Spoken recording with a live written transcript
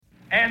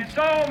And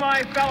so,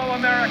 my fellow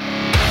Americans,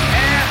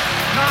 ask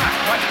not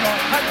what your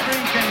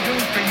country can do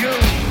for you,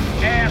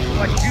 ask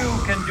what you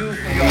can do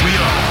for yourself. We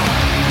are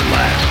the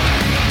last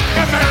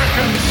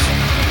Americans.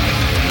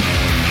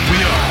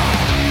 We are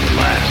the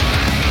last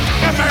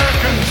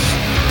Americans.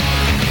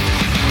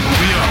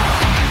 We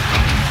are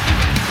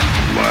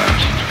the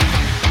last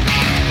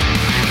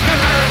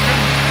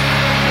Americans.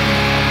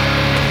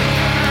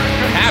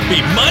 Happy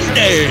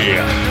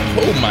Monday!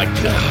 Oh my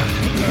God.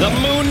 The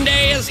moon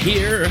day is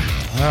here.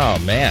 Oh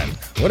man,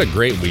 what a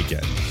great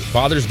weekend.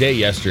 Father's Day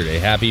yesterday.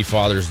 Happy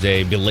Father's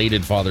Day.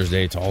 Belated Father's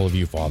Day to all of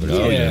you fathers.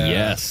 Oh, yeah.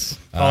 yes.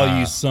 All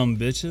you some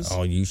bitches.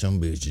 All you some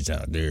bitches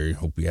out there.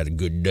 Hope you had a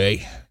good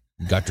day.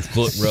 Got your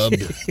foot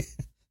rubbed.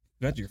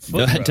 Got your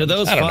foot rubbed. To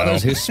those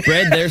fathers who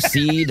spread their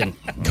seed. And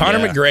Conor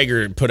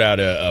McGregor put out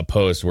a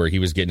post where he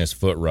was getting his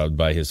foot rubbed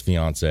by his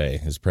fiance,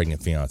 his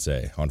pregnant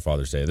fiance, on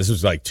Father's Day. This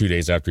was like 2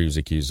 days after he was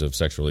accused of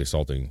sexually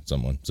assaulting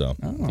someone. So,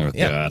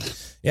 God.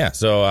 Yeah.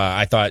 So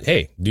I thought,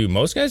 hey, do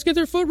most guys get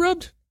their foot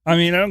rubbed? I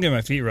mean, I don't get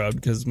my feet rubbed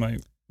because my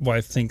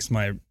wife thinks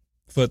my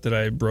foot that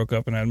I broke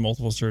up and had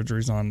multiple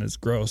surgeries on is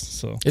gross.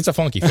 So it's a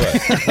funky foot.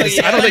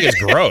 I don't think it's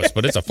gross,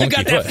 but it's a funky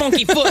foot. You got that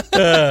funky foot.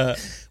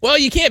 Well,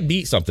 you can't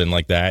beat something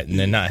like that and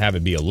then not have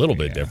it be a little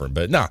bit different.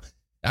 But no,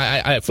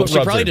 foot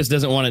she probably just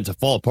doesn't want it to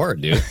fall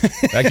apart, dude.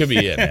 That could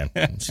be it,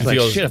 man. She like,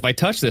 feels, shit, if I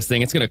touch this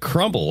thing, it's going to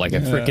crumble like a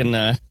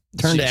freaking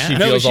turn to ash. She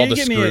feels all the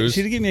screws.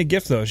 She did give me a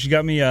gift, though. She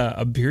got me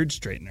a beard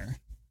straightener.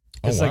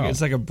 It's wow.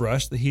 like a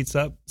brush that heats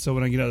up, so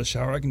when I get out of the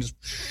shower, I can just...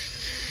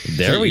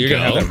 There we go.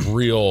 Gonna have that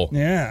real...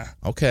 Yeah.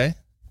 Okay.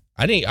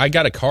 I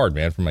got a card,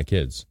 man, for my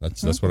kids.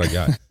 That's what I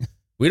got.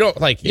 We don't,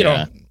 like, you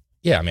know...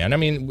 Yeah, man. I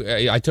mean,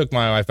 I took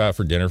my wife out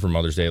for dinner for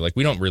Mother's Day. Like,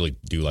 we don't really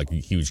do, like,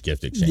 huge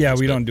gift exchanges. Yeah,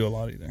 we don't do a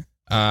lot either.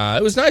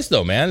 It was nice,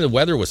 though, man. The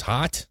weather was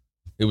hot.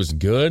 It was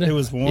good. It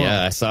was warm.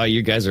 Yeah, I saw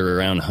you guys are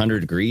around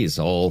 100 degrees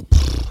all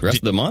rest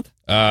of the month.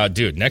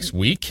 Dude, next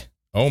week...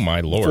 Oh,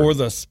 my Lord. For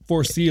the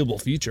foreseeable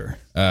future.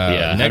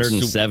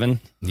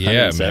 107.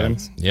 Yeah, 107. man.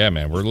 Yeah,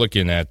 man. We're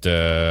looking at,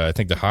 I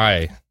think the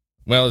high,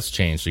 well, it's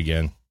changed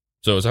again.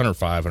 So it's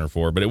 105,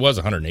 104, but it was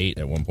 108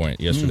 at one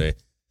point yesterday.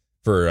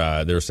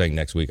 They were saying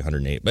next week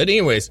 108. But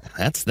anyways.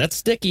 That's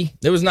sticky.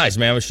 It was nice,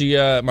 man. She,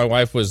 my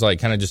wife was like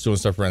kind of just doing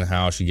stuff around the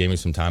house. She gave me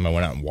some time. I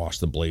went out and washed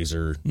the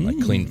Blazer, like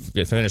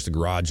finished the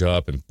garage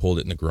up and pulled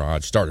it in the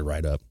garage, started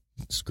right up.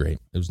 It's great.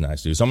 It was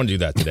nice, dude. So I'm gonna do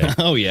that today.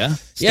 Oh yeah,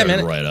 yeah,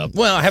 man. Right up.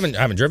 Well, I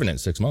haven't driven it in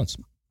 6 months.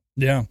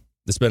 Yeah,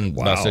 it's been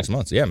about 6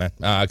 months. Yeah, man.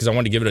 Because I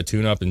wanted to give it a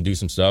tune up and do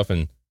some stuff,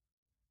 and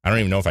I don't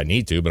even know if I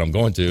need to, but I'm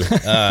going to.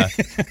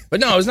 But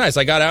no, it was nice.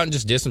 I got out and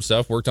just did some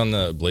stuff. Worked on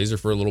the Blazer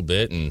for a little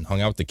bit and hung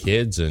out with the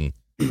kids, and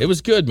it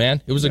was good,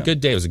 man. It was a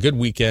good day. It was a good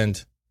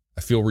weekend.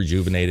 I feel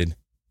rejuvenated.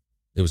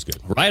 It was good.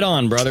 Right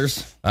on, brothers.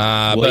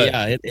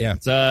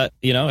 It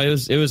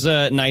was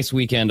a nice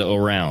weekend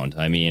around.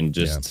 I mean,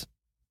 just.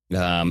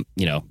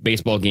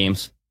 Baseball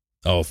games.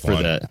 Oh, fun.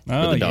 For the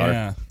daughter.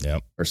 Yeah.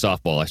 Yep. Or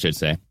softball, I should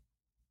say.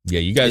 Yeah,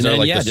 you guys are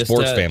like the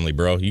sports family,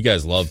 bro. You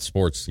guys love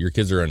sports. Your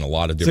kids are in a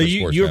lot of different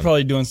sports. So you were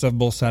probably doing stuff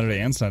both Saturday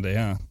and Sunday,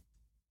 huh?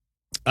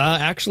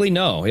 Actually,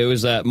 no. It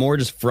was more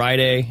just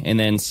Friday, and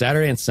then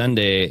Saturday and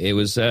Sunday, it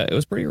was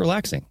pretty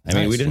relaxing. I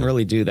mean, we didn't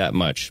really do that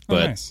much,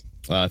 but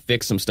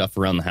fixed some stuff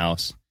around the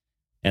house.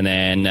 And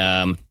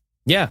then...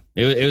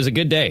 it was a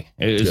good day.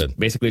 It was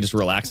basically just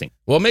relaxing.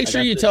 Well, make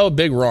sure you tell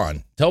Big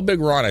Ron. Tell Big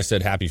Ron I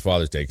said Happy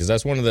Father's Day, because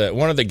that's one of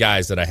the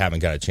guys that I haven't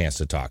got a chance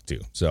to talk to.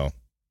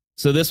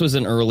 So this was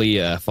an early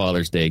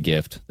Father's Day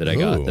gift that I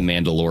got. The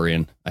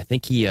Mandalorian. I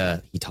think he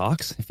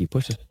talks if you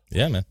push it.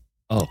 Yeah, man.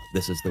 Oh,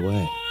 this is the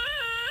way.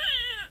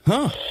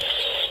 Huh.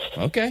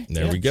 Okay.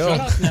 There we go. Shut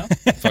up now.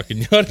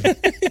 Fucking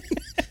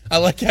I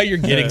like how you're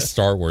getting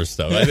Star Wars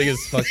stuff. I think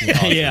it's fucking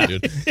awesome,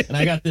 dude. And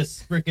I got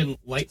this freaking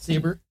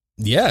lightsaber.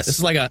 Yes. This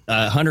is like a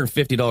 $150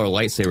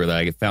 lightsaber that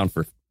I found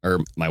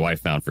my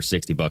wife found for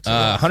 $60.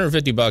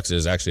 $150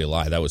 is actually a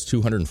lie. That was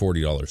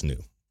 $240 new.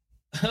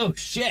 Oh,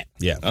 shit.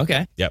 Yeah.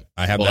 Okay. Yep.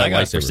 I have that I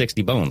got lightsaber. For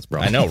 60 bones,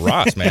 bro. I know,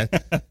 Ross, man.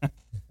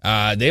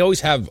 They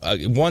always have,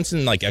 once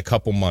in like a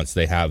couple months,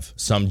 they have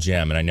some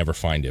gem, and I never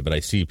find it, but I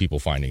see people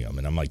finding them,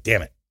 and I'm like,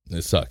 damn it.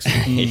 This sucks.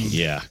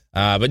 Yeah.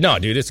 But no,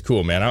 dude, it's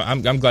cool, man.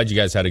 I'm glad you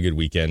guys had a good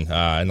weekend.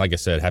 And like I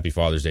said, Happy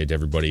Father's Day to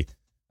everybody.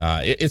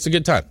 It's a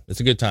good time. It's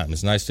a good time.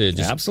 It's nice to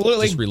just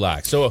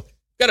relax. So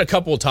got a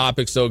couple of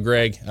topics though,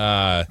 Greg.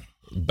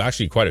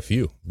 Actually, quite a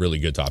few really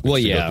good topics. Well,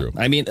 to yeah. go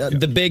through. I mean,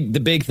 the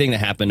big thing that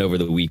happened over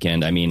the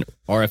weekend. I mean,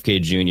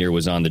 RFK Jr.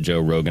 was on the Joe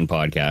Rogan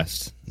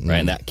podcast, right?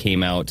 And that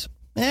came out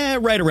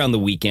right around the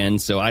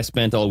weekend. So I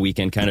spent all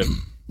weekend kind of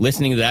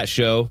listening to that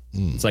show.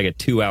 It's like a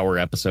 2-hour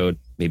episode,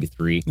 maybe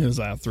 3. It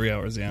was 3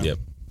 hours. Yeah. Yep.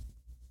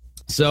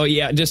 So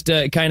yeah, just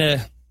kind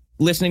of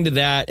listening to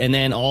that, and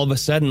then all of a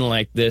sudden,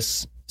 like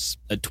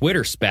a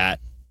Twitter spat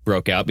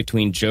broke out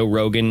between Joe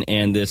Rogan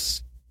and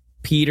this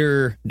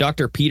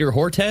Dr. Peter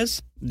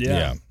Hotez.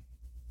 Yeah.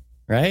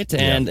 Right?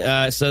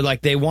 And so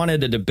like they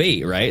wanted a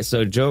debate, right?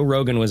 So Joe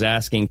Rogan was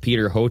asking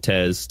Peter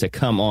Hotez to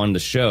come on the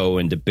show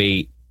and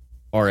debate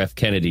R.F.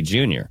 Kennedy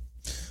Jr.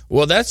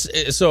 Well, that's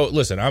so.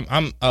 Listen,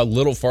 I'm a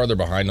little farther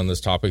behind on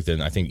this topic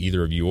than I think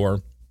either of you are.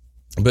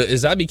 But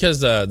is that because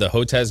the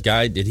Hotez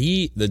guy did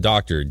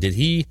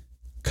he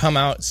come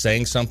out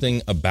saying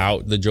something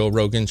about the Joe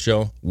Rogan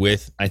show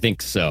with? I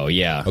think so.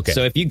 Yeah. Okay.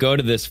 So if you go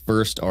to this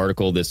first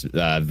article, this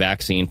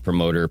vaccine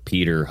promoter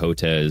Peter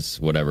Hotez,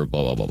 whatever,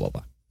 blah blah blah blah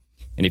blah,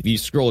 and if you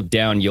scroll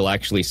down, you'll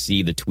actually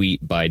see the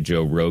tweet by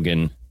Joe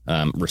Rogan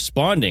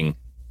responding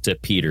to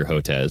Peter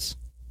Hotez.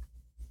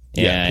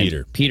 Yeah,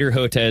 and Peter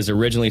Hotez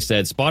originally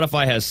said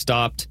Spotify has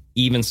stopped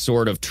even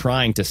sort of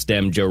trying to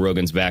stem Joe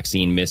Rogan's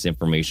vaccine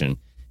misinformation.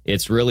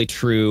 It's really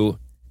true.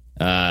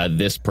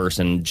 This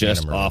person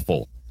just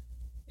awful.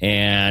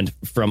 And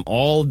from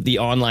all the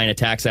online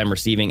attacks I'm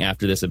receiving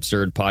after this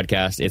absurd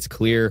podcast, it's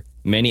clear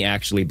many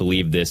actually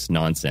believe this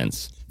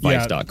nonsense.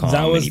 Vice.com.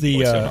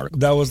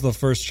 That was the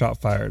first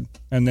shot fired,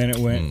 and then it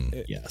went.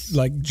 Yes.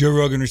 Like Joe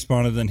Rogan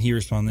responded, then he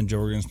responded, then Joe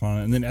Rogan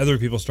responded, and then other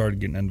people started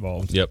getting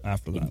involved. Yep.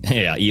 After that.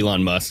 Yeah,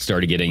 Elon Musk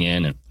started getting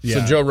in. And So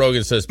Joe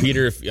Rogan says,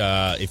 Peter,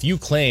 if you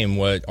claim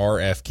what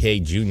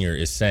RFK Jr.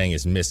 is saying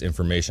is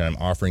misinformation, I'm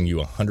offering you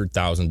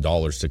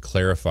 $100,000 to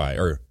clarify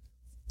or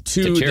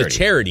to the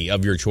charity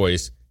of your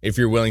choice if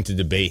you're willing to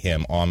debate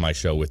him on my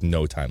show with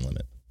no time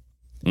limit.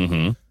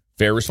 Mm-hmm.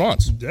 Fair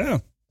response. Yeah.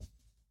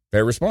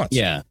 Fair response.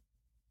 Yeah.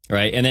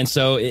 Right. And then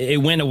so it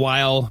went a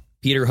while.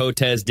 Peter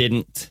Hotez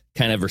didn't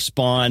kind of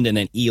respond. And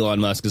then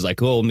Elon Musk is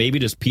like, oh, maybe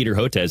just Peter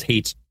Hotez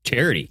hates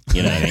charity.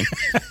 You know what I mean?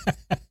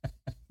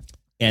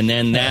 And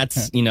then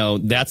that's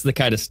the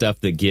kind of stuff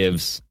that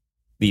gives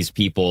these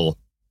people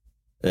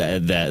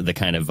the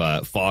kind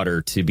of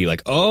fodder to be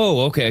like,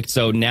 oh, okay,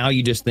 so now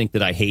you just think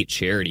that I hate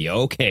charity.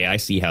 Okay, I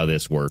see how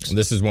this works.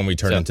 This is when we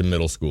turn into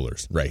middle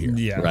schoolers right here.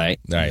 Yeah. Right.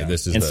 All right.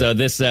 This is so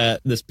this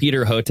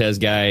Peter Hotez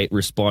guy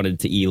responded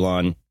to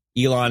Elon.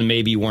 Elon,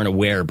 maybe you weren't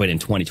aware, but in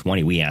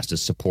 2020, we asked to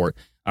support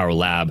our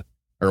lab,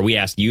 or we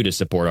asked you to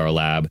support our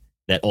lab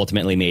that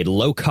ultimately made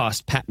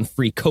low-cost,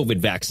 patent-free COVID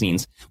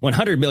vaccines,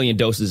 100 million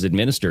doses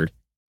administered.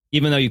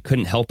 Even though you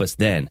couldn't help us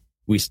then,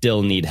 we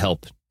still need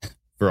help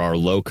for our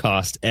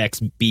low-cost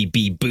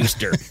XBB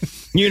booster,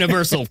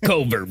 universal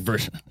covert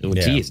version. Oh,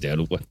 geez,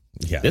 dude.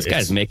 This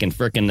guy's making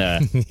freaking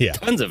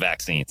tons of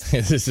vaccines.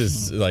 This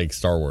is like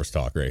Star Wars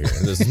talk right here.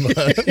 This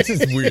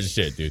is weird as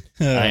shit, dude.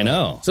 I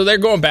know. So they're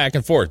going back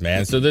and forth,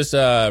 man. So this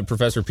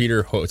Professor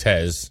Peter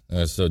Hotez,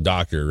 so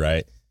doctor,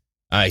 right?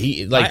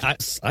 He like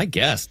I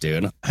guess,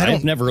 dude.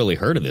 I've never really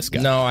heard of this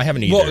guy. No, I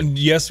haven't either. Well,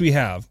 yes, we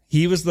have.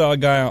 He was the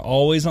guy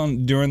always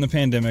on during the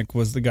pandemic.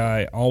 Was the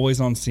guy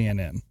always on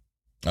CNN?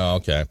 Oh,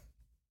 okay.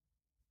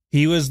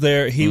 He was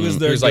there. He was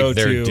their like go-to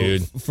their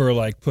dude for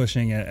like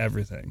pushing at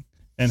everything,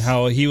 and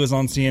how he was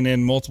on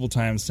CNN multiple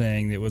times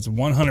saying it was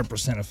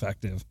 100%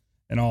 effective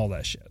and all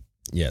that shit.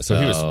 Yeah, so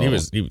he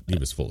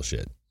was full of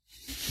shit.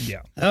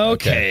 Yeah.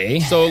 Okay.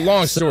 So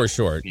long story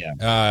short,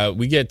 yeah.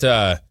 We get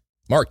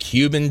Mark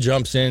Cuban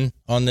jumps in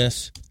on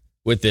this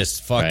with this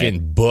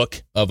fucking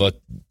book of a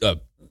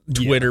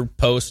Twitter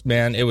post.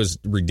 Man, it was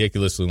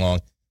ridiculously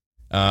long.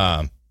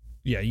 Yeah,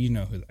 you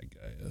know who that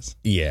guy is.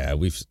 Yeah,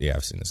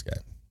 I've seen this guy.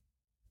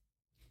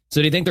 So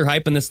do you think they're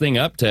hyping this thing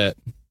up to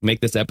make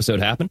this episode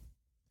happen?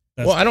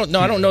 Well, I don't know.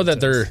 I don't know that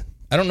they're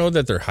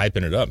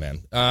hyping it up,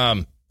 man.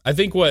 I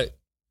think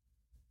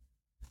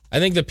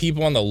the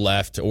people on the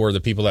left or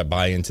the people that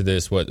buy into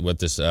this, what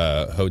this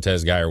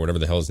Hotez guy or whatever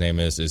the hell his name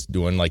is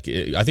doing, like,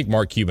 I think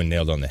Mark Cuban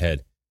nailed on the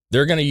head.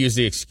 They're going to use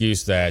the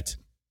excuse that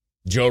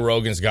Joe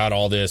Rogan's got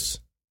all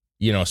this,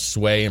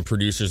 sway and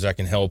producers that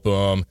can help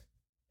him.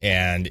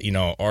 And,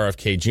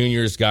 RFK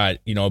Jr.'s got,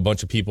 a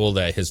bunch of people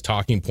that his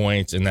talking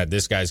points and that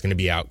this guy's going to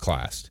be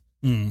outclassed.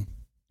 You know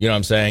what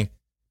I'm saying?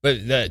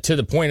 But to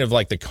the point of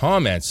like the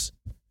comments,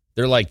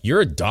 they're like,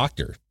 you're a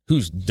doctor who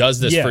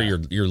does this for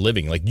your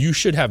living. Like, you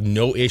should have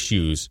no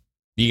issues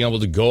being able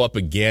to go up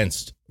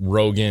against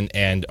Rogan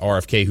and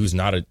RFK, who's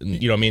not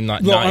not in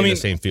the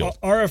same field.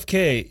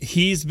 RFK,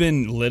 he's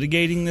been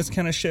litigating this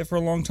kind of shit for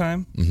a long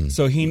time. Mm-hmm.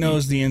 So he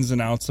knows the ins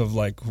and outs of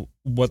like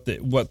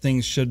what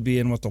things should be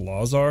and what the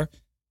laws are.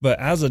 But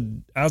as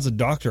a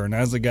doctor and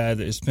as a guy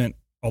that has spent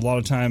a lot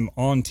of time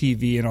on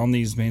TV and on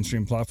these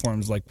mainstream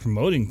platforms, like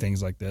promoting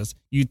things like this,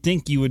 you'd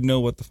think you would know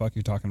what the fuck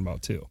you're talking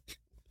about too.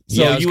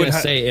 So I was going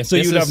to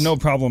say, you'd have no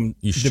problem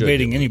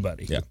debating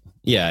anybody. Yeah.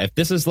 Yeah, if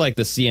this is like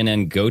the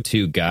CNN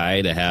go-to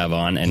guy to have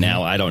on, and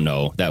now I don't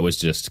know, that was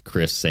just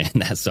Chris saying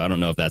that, so I don't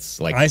know if that's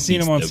like I've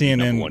seen him on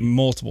CNN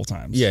multiple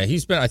times. Yeah,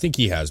 I think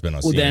he has been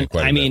on CNN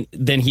quite a bit.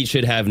 Then he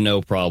should have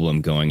no problem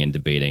going and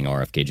debating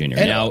RFK Jr.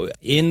 And now,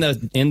 in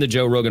the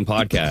Joe Rogan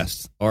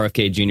podcast,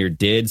 RFK Jr.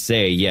 did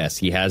say, yes,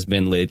 he has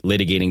been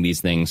litigating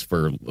these things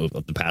for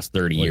the past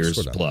 30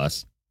 years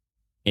plus.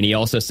 And he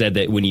also said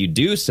that when you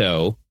do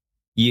so,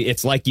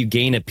 it's like you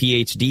gain a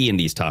PhD in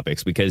these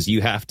topics because you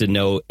have to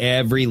know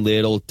every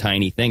little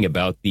tiny thing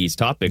about these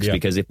topics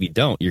because if you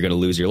don't, you're going to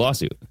lose your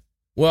lawsuit.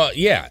 Well,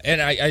 yeah. And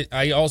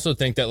I also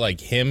think that like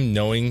him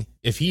knowing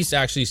if he's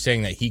actually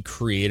saying that he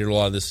created a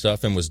lot of this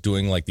stuff and was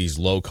doing like these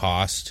low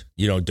cost,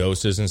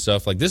 doses and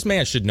stuff, like this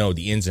man should know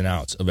the ins and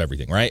outs of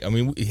everything, right? I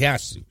mean, he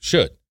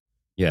should.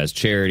 Yeah, his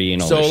charity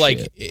and all so that like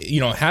shit. you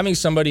know, having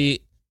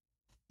somebody,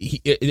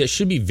 it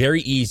should be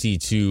very easy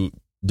to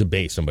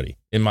debate somebody,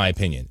 in my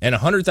opinion. And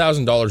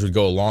 $100,000 would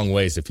go a long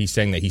ways if he's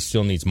saying that he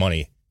still needs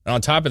money. And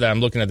on top of that,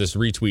 I'm looking at this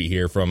retweet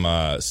here from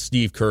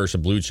Steve Kirsch, a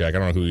blue check. I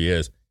don't know who he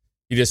is.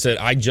 He just said,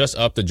 I just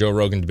upped the Joe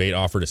Rogan debate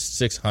offer to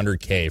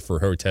 $600K for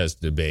Hotez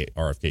to debate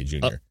RFK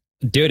Jr.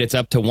 Dude, it's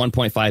up to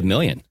 1.5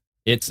 million.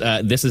 It's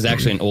this is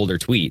actually an older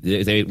tweet.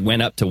 They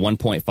went up to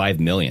 1.5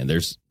 million.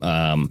 There's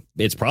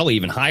it's probably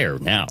even higher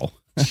now.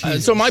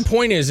 So my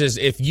point is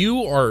if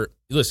you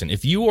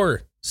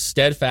are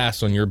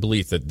steadfast on your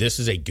belief that this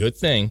is a good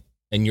thing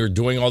and you're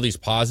doing all these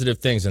positive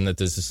things and that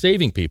this is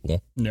saving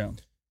people,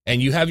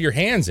 and you have your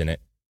hands in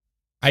it,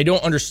 I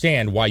don't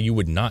understand why you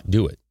would not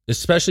do it,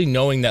 especially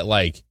knowing that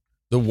like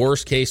the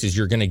worst case is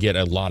you're going to get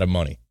a lot of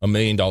money, $1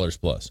 million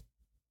plus.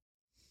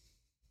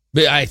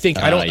 But I think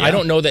I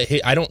don't know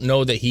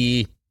that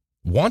he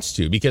wants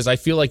to, because I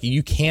feel like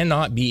you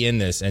cannot be in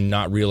this and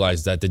not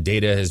realize that the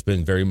data has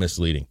been very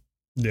misleading.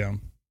 Yeah.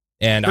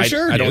 And I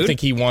don't think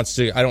he wants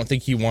to. I don't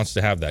think he wants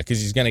to have that because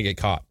he's going to get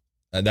caught.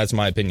 That's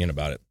my opinion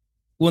about it.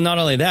 Well, not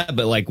only that,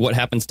 but like, what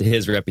happens to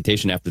his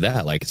reputation after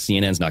that? Like,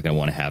 CNN's not going to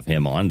want to have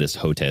him on, this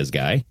Hotez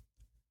guy.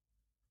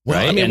 Well,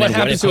 right? I mean, and what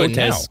happens to it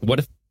now?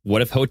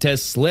 What if Hotez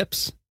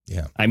slips?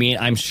 Yeah. I mean,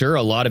 I'm sure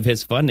a lot of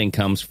his funding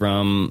comes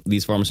from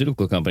these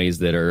pharmaceutical companies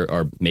that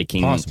are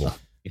making possible.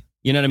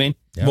 You know what I mean?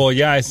 Yeah. Well,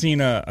 yeah, I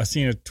seen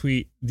a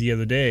tweet the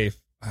other day.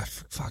 I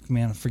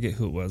forget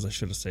who it was. I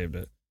should have saved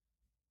it.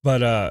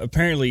 But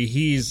apparently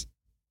he's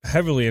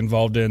heavily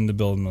involved in the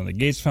Bill and Melinda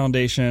Gates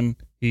Foundation.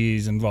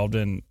 He's involved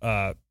in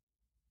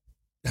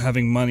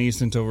having money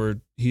sent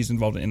over. He's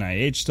involved in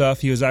NIH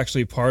stuff. He was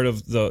actually part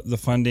of the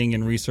funding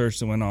and research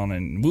that went on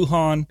in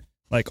Wuhan,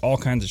 like all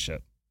kinds of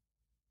shit.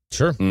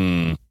 Sure.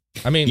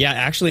 I mean, yeah,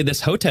 actually,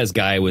 this Hotez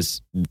guy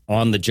was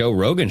on the Joe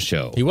Rogan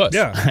show. He was.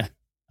 Yeah.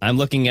 I'm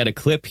looking at a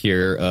clip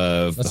here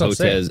of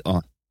Hotez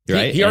on.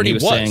 Right? He already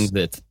was saying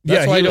that.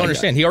 That's why I don't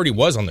understand. He already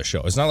was on the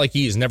show. It's not like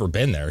he's never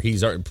been there.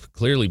 He's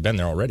clearly been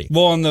there already.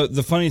 Well, and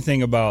the funny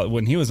thing about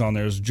when he was on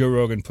there is Joe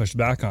Rogan pushed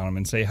back on him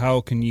and say, how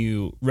can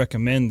you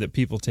recommend that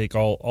people take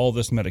all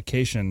this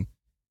medication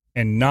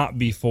and not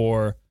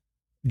before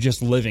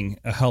just living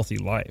a healthy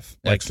life?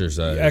 Like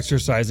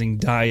exercising,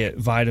 diet,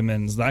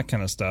 vitamins, that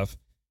kind of stuff.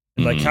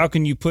 And like, how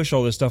can you push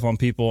all this stuff on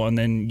people and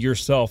then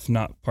yourself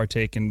not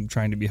partake in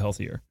trying to be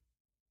healthier?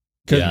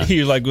 Because he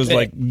was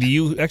like, do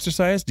you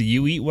exercise? Do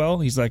you eat well?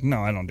 He's like,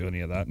 no, I don't do any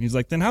of that. And he's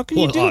like, then how can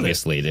you do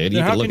obviously, dude. You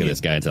can look at this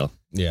guy and tell.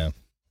 Yeah.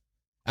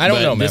 I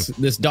don't know, man.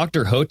 This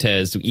Dr.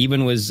 Hotez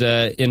even was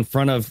in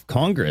front of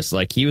Congress.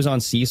 Like, he was on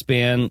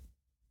C-SPAN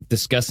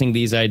discussing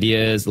these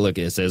ideas. Look,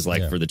 it says,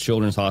 like, for the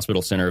Children's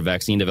Hospital Center of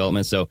Vaccine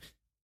Development. So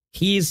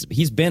he's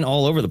been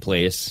all over the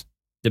place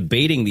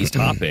debating these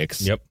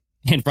topics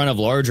in front of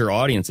larger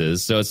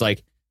audiences. So it's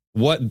like,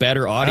 what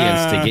better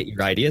audience to get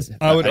your ideas?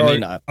 I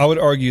would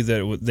argue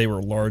that they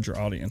were larger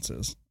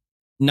audiences.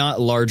 Not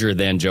larger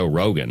than Joe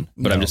Rogan,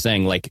 but I'm just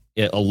saying like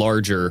a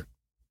larger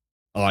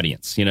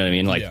audience. You know what I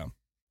mean? Like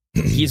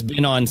he's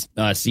been on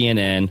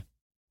CNN,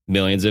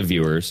 millions of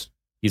viewers.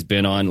 He's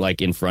been on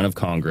like in front of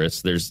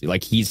Congress. There's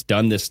like he's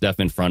done this stuff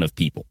in front of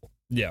people.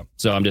 Yeah.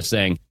 So I'm just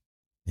saying,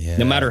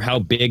 no matter how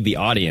big the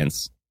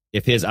audience,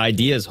 if his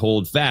ideas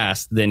hold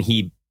fast, then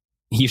he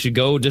should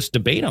go just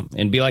debate them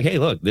and be like, hey,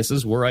 look, this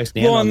is where I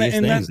stand on these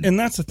things. And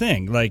that's the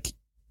thing. Like,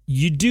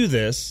 you do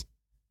this,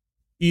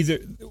 either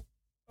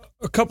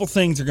a couple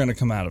things are going to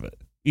come out of it.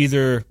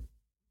 Either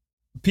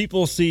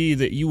people see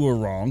that you were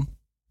wrong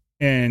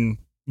and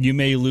you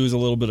may lose a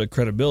little bit of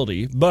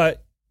credibility,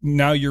 but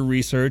now your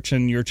research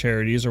and your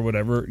charities or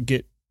whatever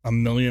get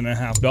 $1.5 million.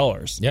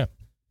 Yeah.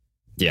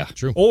 Yeah.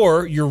 True.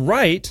 Or you're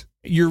right.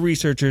 Your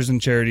researchers and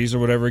charities or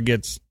whatever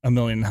gets $1.5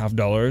 million,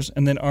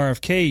 and then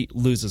RFK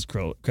loses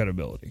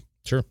credibility.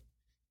 Sure.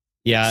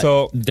 Yeah.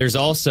 So there's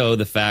also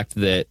the fact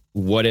that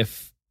what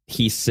if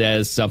he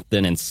says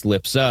something and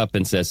slips up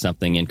and says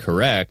something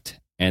incorrect,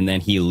 and then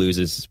he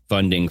loses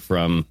funding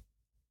from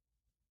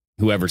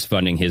whoever's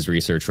funding his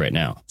research right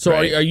now. So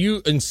are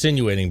you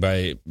insinuating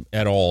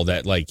at all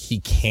that like he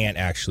can't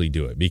actually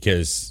do it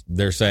because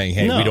they're saying,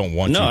 hey, we don't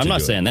want you to do it? No, I'm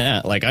not saying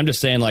that. Like, I'm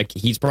just saying like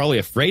he's probably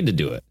afraid to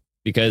do it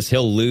because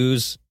he'll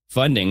lose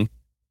funding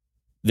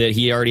that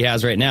he already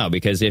has right now.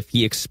 Because if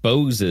he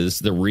exposes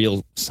the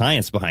real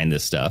science behind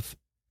this stuff,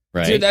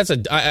 right? Dude,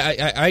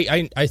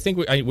 I think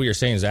what you're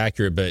saying is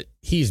accurate, but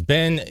he's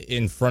been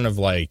in front of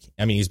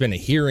he's been at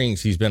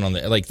hearings. He's been on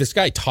this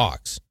guy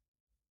talks.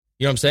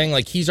 You know what I'm saying?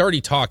 Like, he's already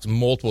talked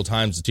multiple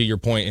times, to your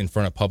point, in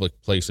front of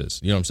public places.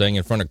 You know what I'm saying?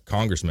 In front of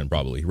congressmen,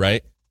 probably,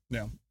 right?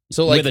 Yeah.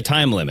 So, with a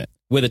time limit.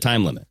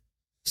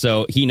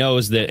 So he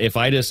knows that if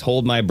I just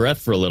hold my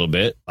breath for a little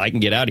bit, I can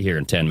get out of here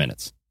in 10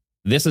 minutes.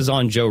 This is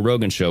on Joe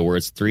Rogan show where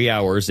it's 3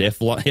 hours, if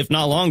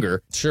not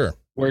longer. Sure.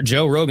 Where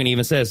Joe Rogan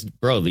even says,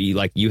 bro,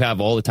 you have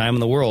all the time in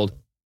the world.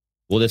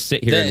 We'll just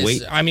sit here and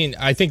wait. I mean,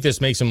 I think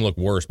this makes him look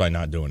worse by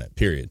not doing it,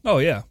 period. Oh,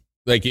 yeah.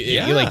 Like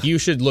you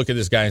should look at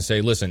this guy and say,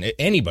 listen,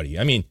 anybody,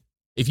 I mean,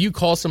 if you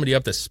call somebody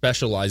up that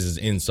specializes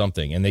in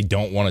something and they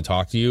don't want to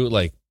talk to you,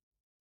 like,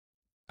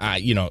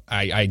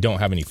 I don't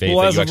have any faith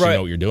that you actually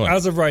know what you're doing.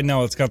 As of right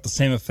now, it's got the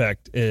same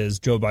effect as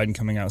Joe Biden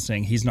coming out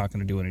saying he's not going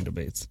to do any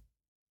debates.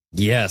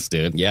 Yes,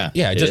 dude. Yeah.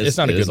 Yeah, it's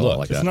not a good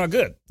look. It's not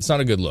good. It's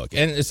not a good look.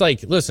 And it's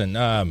like, listen,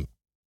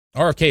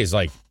 RFK is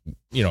like,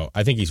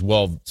 I think he's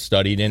well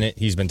studied in it.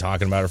 He's been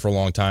talking about it for a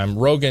long time.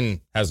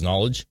 Rogan has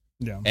knowledge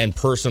and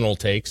personal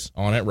takes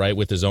on it, right,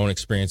 with his own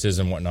experiences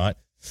and whatnot.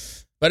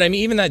 But I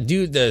mean, even that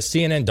dude, the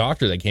CNN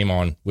doctor that came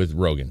on with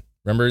Rogan,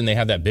 remember? And they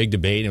had that big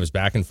debate and it was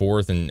back and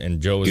forth.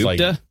 And Joe was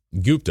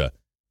Gupta.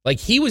 Like,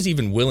 he was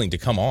even willing to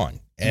come on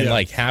and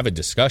like have a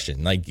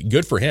discussion. Like,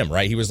 good for him,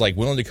 right? He was like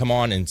willing to come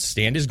on and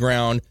stand his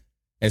ground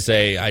and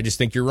say, I just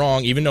think you're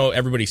wrong, even though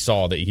everybody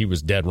saw that he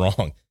was dead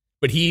wrong.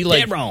 But he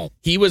like, dead wrong.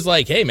 He was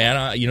like, hey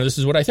man, this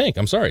is what I think.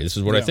 I'm sorry. This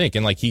is what I think.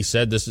 And like, he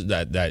said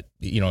that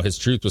his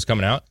truth was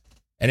coming out,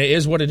 and it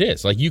is what it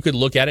is. Like, you could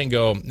look at it and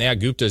go, yeah,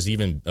 Gupta's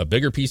even a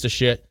bigger piece of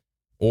shit.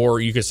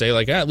 Or you could say,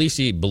 like, at least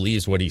he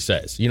believes what he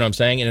says. You know what I'm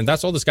saying? And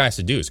that's all this guy has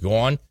to do is go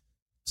on,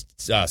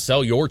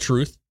 sell your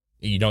truth.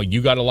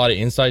 You got a lot of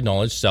inside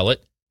knowledge, sell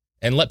it,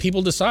 and let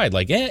people decide.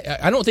 Like,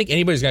 I don't think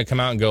anybody's going to come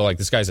out and go, like,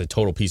 this guy's a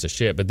total piece of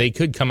shit. But they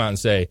could come out and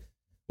say,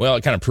 well,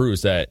 it kind of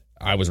proves that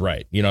I was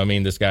right. You know what I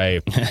mean? This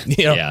guy,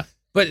 yeah.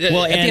 But at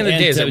the end of the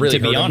day, is it really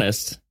to be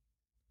honest,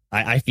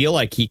 I feel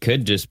like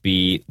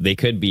they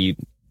could be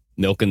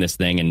milking this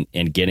thing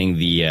and getting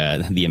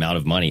the amount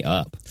of money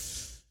up.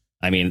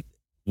 I mean,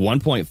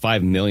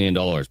 $1.5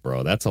 million,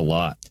 bro. That's a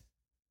lot.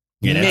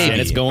 And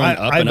it's going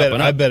up and up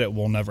and up. I bet it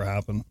will never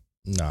happen.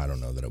 No, I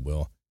don't know that it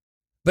will.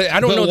 But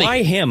I don't know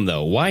why him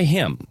though. Why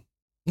him?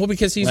 Well,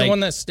 because he's the one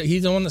that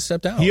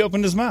stepped out. He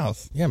opened his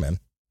mouth. Yeah, man.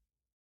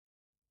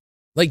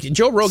 Like,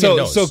 Joe Rogan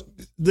knows. So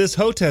this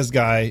Hotez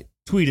guy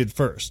tweeted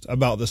first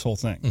about this whole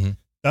thing. Mm-hmm.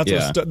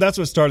 That's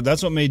what started.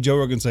 That's what made Joe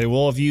Rogan say,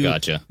 "Well, if you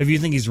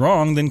think he's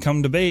wrong, then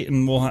come debate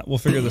and we'll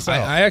figure this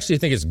out." I actually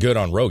think it's good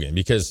on Rogan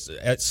because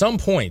at some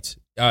point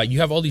you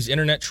have all these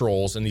internet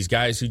trolls and these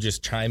guys who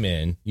just chime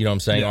in. You know what I'm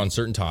saying, on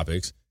certain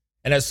topics.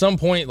 And at some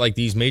point, like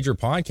these major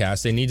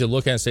podcasts, they need to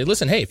look at it and say,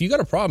 "Listen, hey, if you got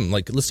a problem,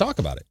 like let's talk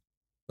about it.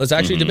 Let's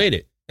actually debate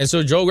it." And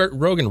so Joe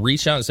Rogan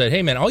reached out and said,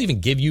 "Hey, man, I'll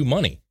even give you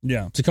money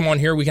to come on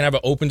here. We can have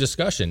an open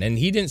discussion." And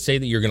he didn't say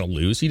that you're going to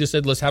lose. He just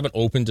said, "Let's have an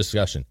open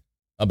discussion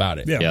about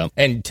it." Yeah.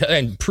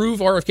 And prove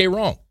RFK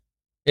wrong.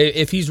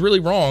 If he's really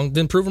wrong,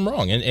 then prove him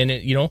wrong.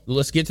 And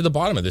let's get to the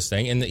bottom of this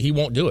thing. And he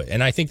won't do it.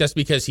 And I think that's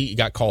because he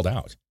got called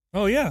out.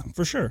 Oh, yeah,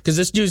 for sure. Because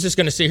this dude's just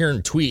going to sit here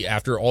and tweet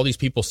after all these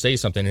people say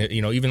something.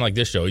 Even like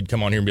this show, he'd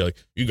come on here and be like,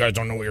 "You guys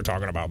don't know what you're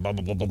talking about, blah,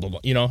 blah, blah, blah,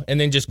 blah," and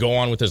then just go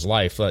on with his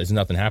life as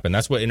nothing happened.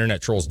 That's what internet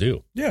trolls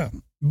do. Yeah.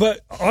 But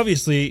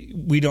obviously,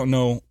 we don't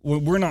know.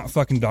 We're not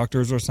fucking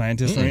doctors or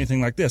scientists or anything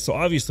like this. So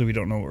obviously, we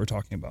don't know what we're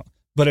talking about.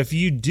 But if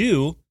you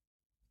do,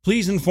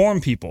 please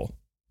inform people.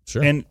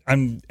 Sure.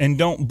 And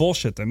don't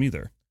bullshit them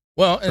either.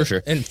 Well, for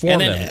sure. Inform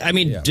them. I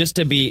mean, just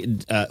to be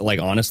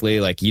honestly,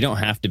 like, you don't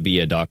have to be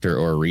a doctor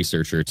or a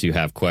researcher to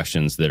have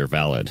questions that are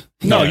valid.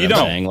 No, you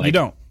don't. Like, you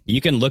don't.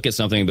 You can look at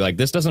something and be like,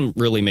 this doesn't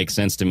really make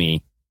sense to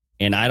me.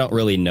 And I don't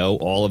really know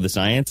all of the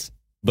science.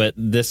 But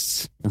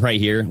this right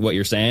here, what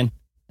you're saying,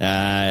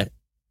 1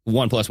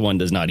 + 1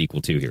 does not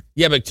equal 2 here.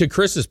 Yeah, but to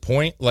Chris's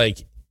point,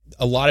 like,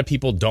 a lot of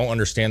people don't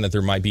understand that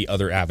there might be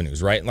other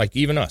avenues, right? Like,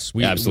 even us.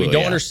 We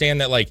don't understand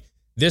that, like,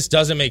 this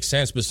doesn't make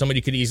sense, but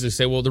somebody could easily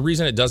say, well, the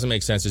reason it doesn't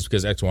make sense is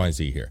because X, Y, and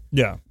Z here.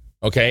 Yeah.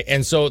 Okay.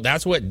 And so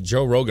that's what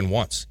Joe Rogan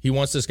wants. He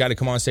wants this guy to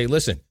come on and say,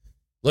 listen,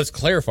 let's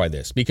clarify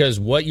this because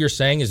what you're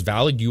saying is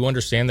valid. You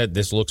understand that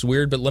this looks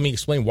weird, but let me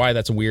explain why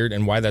that's weird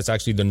and why that's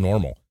actually the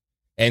normal.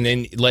 And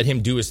then let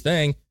him do his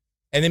thing.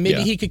 And then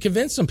maybe he could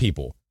convince some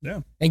people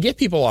and get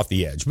people off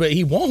the edge, but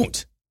he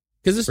won't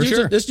because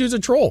this dude's a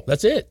troll.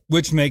 That's it.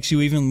 Which makes you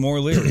even more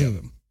leery of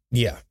him.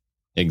 Yeah.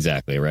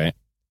 Exactly. Right.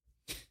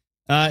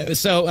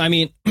 So, I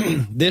mean,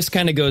 this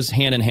kind of goes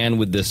hand in hand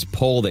with this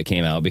poll that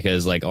came out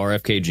because, like,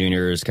 RFK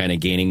Jr. is kind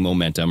of gaining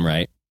momentum,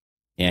 right?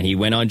 And he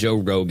went on Joe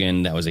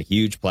Rogan. That was a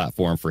huge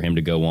platform for him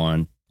to go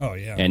on. Oh,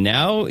 yeah. And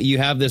now you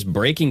have this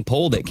breaking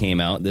poll that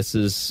came out. This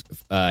is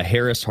a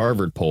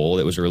Harris-Harvard poll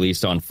that was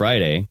released on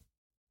Friday.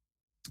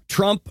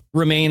 Trump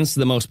remains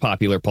the most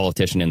popular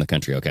politician in the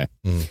country, okay?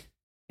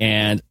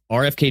 And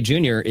RFK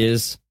Jr.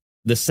 is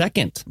the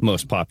second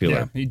most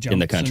popular in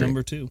the country.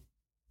 Number 2.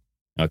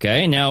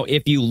 Okay, now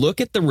if you look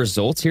at the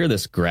results here,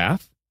 this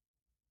graph,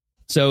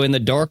 so in the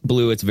dark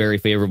blue, it's very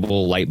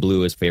favorable, light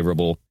blue is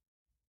favorable,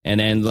 and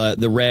then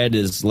the red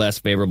is less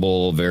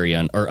favorable,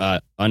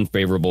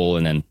 unfavorable,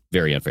 and then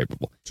very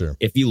unfavorable. Sure.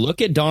 If you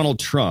look at Donald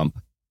Trump,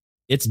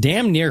 it's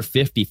damn near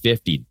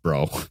 50-50,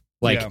 bro.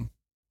 Like,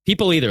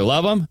 people either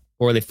love him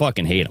or they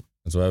fucking hate him.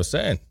 That's what I was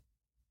saying.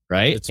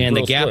 Right? And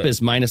the gap is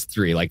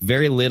 -3, like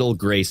very little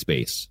gray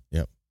space.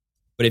 Yep.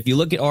 But if you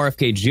look at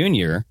RFK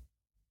Jr.,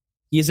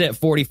 he's at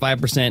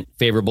 45%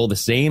 favorable, the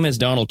same as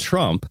Donald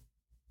Trump,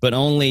 but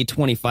only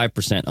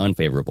 25%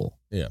 unfavorable.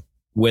 Yeah.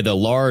 With a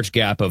large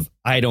gap of,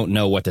 I don't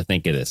know what to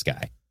think of this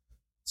guy.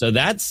 So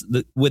that's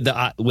with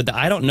the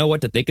I don't know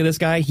what to think of this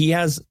guy, he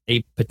has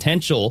a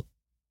potential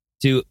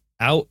to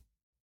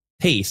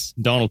outpace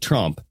Donald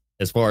Trump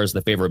as far as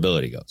the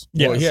favorability goes.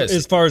 Yeah, Well, yes.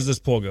 as far as this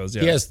poll goes,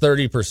 yeah. He has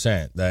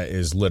 30% that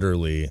is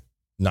literally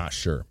not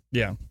sure.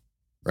 Yeah.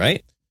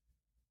 Right?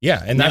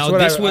 Yeah, and that's now, what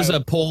this was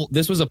a poll.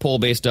 This was a poll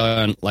based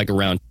on like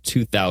around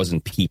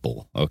 2,000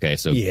 people. Okay,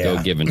 so Yeah.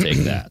 go give and take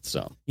that.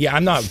 So Yeah,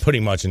 I'm not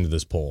putting much into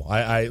this poll.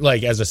 I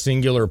like as a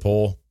singular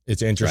poll,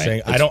 it's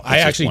interesting. Right. I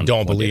actually one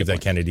don't data believe that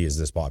point. Kennedy is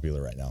this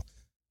popular right now.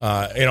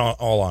 In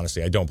all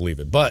honesty, I don't believe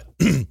it. But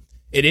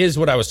it is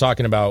what I was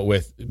talking about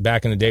with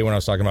back in the day when I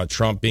was talking about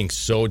Trump being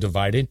so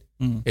divided.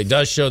 It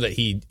does show that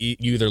you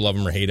either love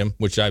him or hate him,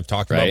 which I've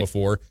talked about Right.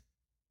 before.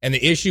 And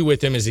the issue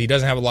with him is he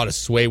doesn't have a lot of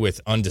sway with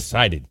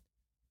undecided,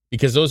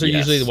 because those are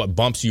Yes. usually what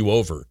bumps you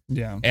over.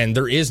 Yeah. And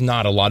there is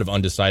not a lot of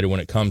undecided when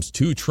it comes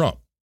to Trump.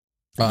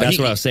 that's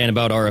what I was saying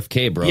about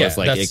RFK, bro. Yeah, it's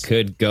like it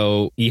could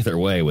go either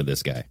way with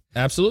this guy.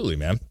 Absolutely,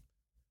 man.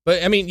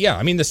 But I mean, yeah,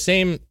 I mean the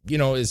same,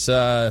 is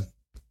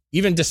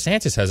even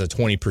DeSantis has a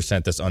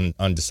 20% that's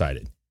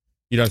undecided.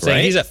 You know what I'm saying?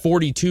 Right. He's at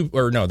 42,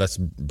 or no, that's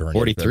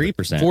Bernie.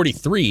 43%.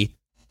 43.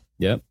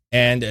 Yep.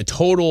 And a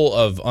total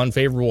of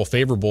unfavorable,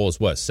 favorable is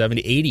what,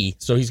 70, 80.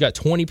 So he's got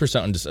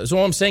 20% undecided. So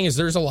what I'm saying is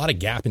there's a lot of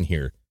gap in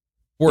here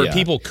where Yeah.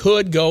 people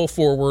could go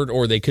forward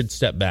or they could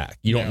step back.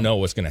 You don't know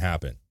what's going to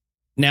happen.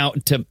 Now,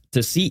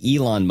 to see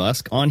Elon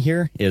Musk on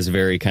here is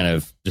very kind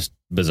of just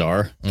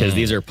bizarre because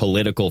these are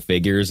political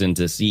figures, and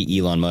to see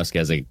Elon Musk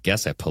as a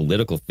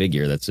political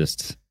figure, that's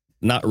just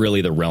not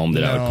really the realm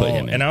that I would put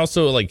him in. And I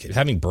also like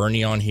having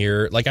Bernie on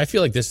here. Like, I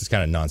feel like this is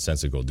kind of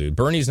nonsensical, dude.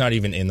 Bernie's not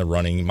even in the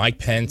running. Mike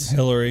Pence,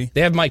 Hillary.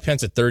 they have Mike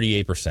Pence at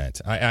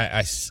 38%.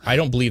 I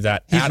don't believe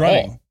that He's at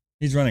running. all.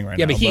 He's running right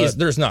Yeah, now. but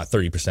there's not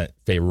 30%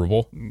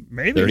 favorable.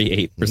 maybe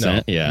 38%.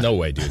 No, Yeah. no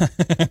way, dude.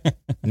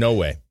 No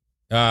way.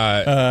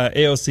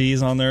 AOC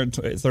is on there,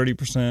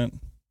 30%.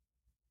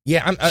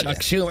 Yeah, Chuck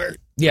Schumer.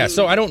 yeah.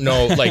 So I don't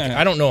know. Like,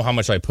 I don't know how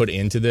much I put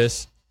into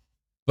this,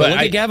 But but look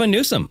at Gavin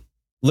Newsom.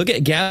 Look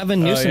at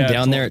Gavin Newsom yeah,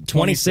 down there,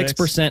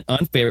 26%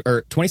 unfavorable,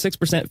 or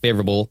 26%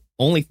 favorable,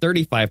 only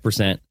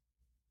 35%.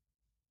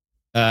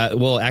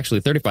 Well,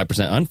 actually,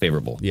 35%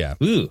 unfavorable. Yeah.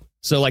 Ooh.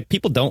 So, like,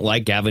 people don't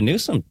like Gavin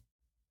Newsom.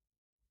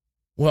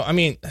 Well, I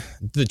mean,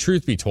 the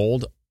truth be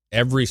told,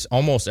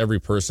 almost every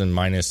person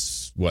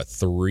minus what,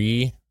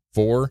 3,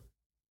 4,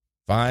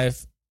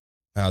 5.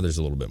 Oh, there's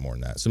a little bit more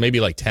than that. So maybe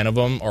like 10 of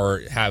them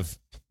have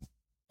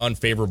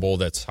unfavorable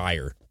that's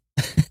higher.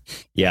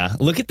 Yeah.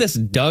 Look at this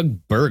Doug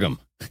Burgum.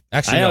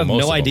 Actually, I have most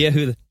no of idea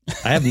them.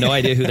 I have no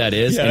idea who that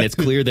is, Yeah. and it's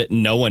clear that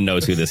no one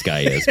knows who this guy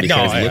is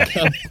because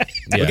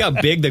look how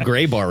big the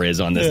gray bar is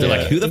on this. They're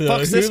like, who the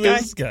fuck's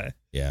this guy?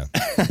 Yeah.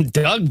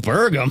 Doug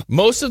Burgum.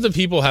 Most of the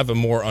people have a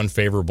more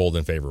unfavorable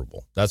than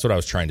favorable. That's what I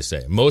was trying to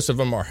say. Most of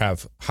them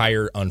have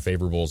higher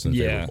unfavorables than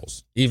Yeah.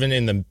 favorables, even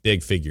in the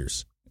big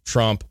figures.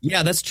 Trump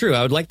Yeah, that's true.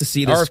 I would like to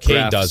see this RFK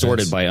graph doesn't.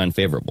 sorted by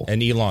unfavorable.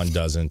 and Elon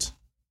doesn't.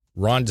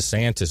 Ron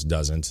DeSantis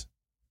doesn't.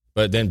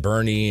 But then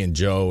Bernie and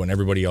Joe and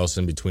everybody else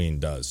in between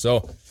does.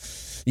 So,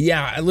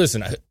 yeah,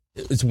 listen,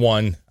 it's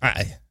one.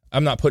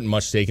 I'm not putting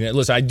much stake in it.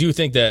 Listen, I do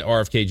think that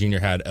RFK Jr.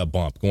 had a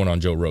bump going on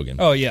Joe Rogan.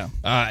 Oh, yeah.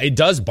 It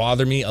does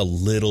bother me a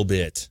little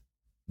bit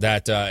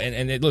that,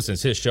 listen,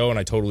 it's his show and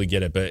I totally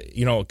get it. But,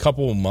 a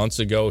couple months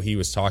ago, he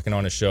was talking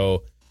on a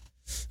show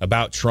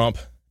about Trump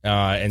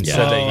and said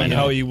that, and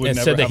how he would and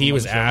never said that have he him on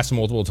was the show. asked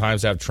multiple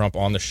times to have Trump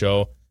on the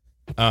show.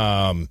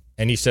 And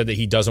he said that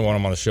he doesn't want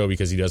him on the show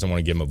because he doesn't want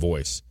to give him a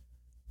voice.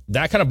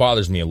 That kind of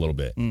bothers me a little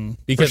bit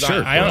because For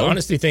sure, I bro.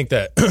 honestly think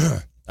that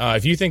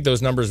if you think those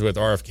numbers with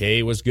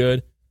RFK was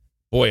good,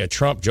 boy, a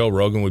Trump Joe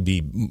Rogan would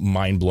be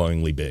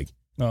mind-blowingly big.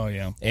 Oh,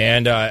 yeah.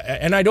 And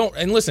I don't,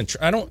 and listen,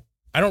 I don't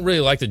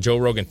really like that Joe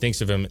Rogan thinks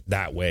of him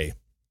that way.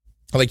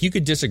 Like, you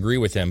could disagree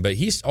with him, but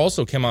he's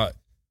also come out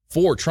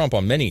for Trump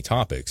on many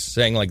topics,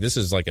 saying like this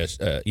is like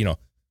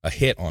a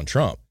hit on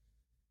Trump.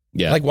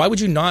 Yeah. Like, why would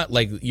you not,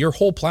 like, your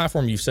whole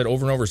platform you've said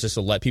over and over is just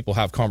to let people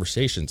have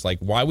conversations. Like,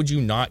 why would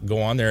you not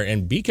go on there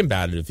and be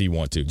combative if you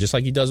want to, just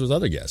like he does with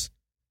other guests?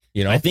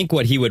 I think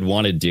what he would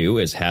want to do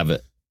is have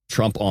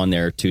Trump on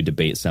there to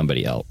debate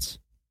somebody else.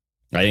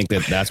 I think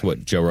that's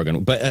what Joe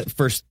Rogan. But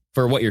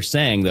for what you're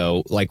saying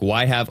though, like,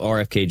 why have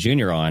RFK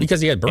Jr. on?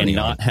 Because he had Bernie and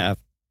not on. have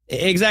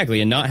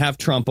exactly, and not have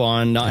Trump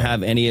on, not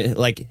have any,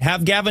 like,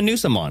 have Gavin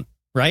Newsom on,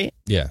 right?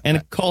 Yeah.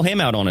 And call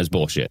him out on his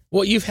bullshit.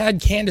 Well, you've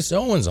had Candace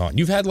Owens on.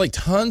 You've had like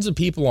tons of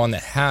people on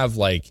that have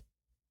like,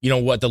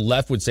 what the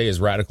left would say is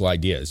radical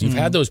ideas. You've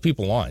had those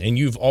people on, and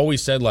you've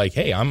always said like,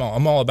 hey, I'm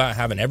all about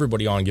having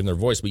everybody on and giving their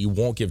voice, but you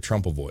won't give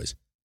Trump a voice.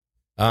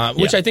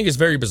 Which I think is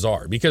very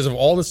bizarre because of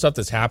all the stuff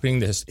that's happening,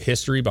 this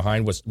history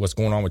behind what's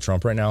going on with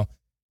Trump right now.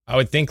 I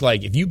would think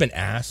like if you've been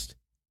asked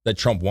that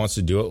Trump wants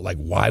to do it, like,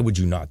 why would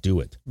you not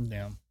do it?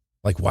 Yeah.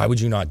 Like, why would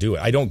you not do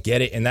it? I don't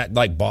get it. And that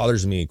like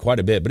bothers me quite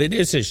a bit, but it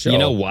is his show. You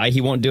know why he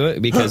won't do it?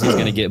 Because he's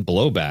going to get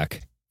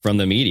blowback from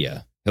the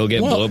media. He'll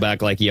get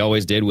blowback like he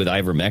always did with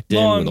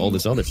ivermectin, with all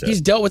this other stuff. He's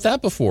dealt with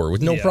that before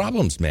with no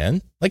problems,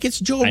 man. Like, it's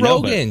Joe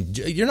Rogan.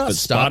 You're not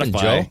stopping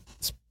Joe.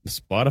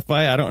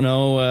 Spotify, I don't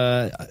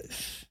know.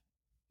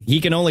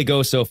 He can only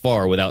go so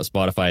far without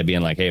Spotify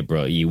being like, hey,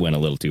 bro, you went a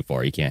little too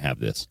far. You can't have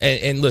this.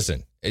 And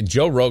listen,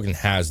 Joe Rogan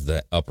has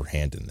the upper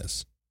hand in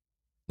this.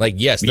 Like,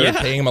 yes, they're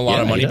paying him a lot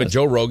of money, but does.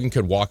 Joe Rogan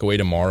could walk away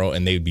tomorrow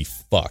and they would be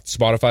fucked.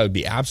 Spotify would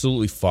be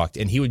absolutely fucked,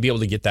 and he would be able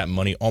to get that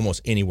money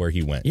almost anywhere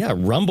he went. Yeah,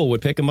 Rumble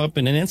would pick him up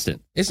in an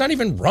instant. It's not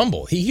even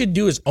Rumble. He could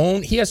do his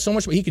own. He has so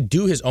much. He could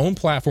do his own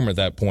platform at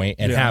that point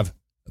and have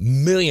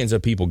millions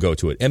of people go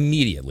to it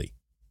immediately,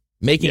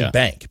 making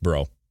bank,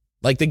 bro.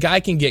 Like, the guy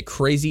can get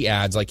crazy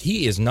ads. Like,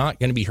 he is not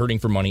going to be hurting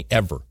for money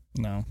ever.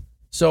 No.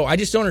 So I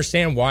just don't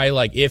understand why,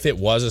 like, if it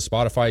was a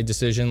Spotify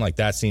decision, like,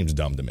 that seems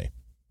dumb to me.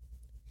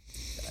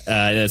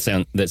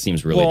 That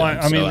seems really dumb.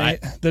 I mean,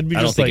 that'd be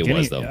just like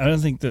was, though. I don't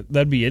think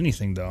that'd be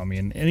anything, though. I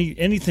mean,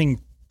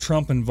 anything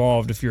Trump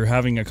involved, if you're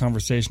having a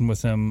conversation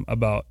with him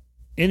about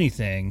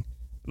anything,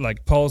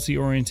 like policy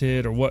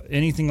oriented or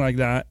anything like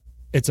that,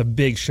 it's a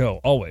big show.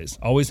 Always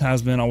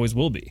has been, always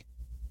will be.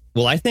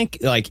 Well, I think,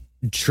 like,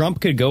 Trump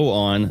could go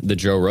on the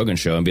Joe Rogan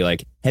show and be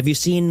like, have you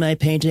seen my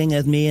painting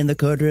of me in the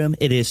courtroom?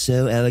 It is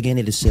so elegant.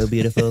 It is so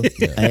beautiful.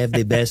 I have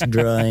the best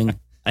drawing.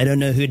 I don't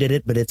know who did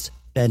it, but it's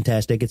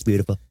fantastic. It's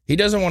beautiful. He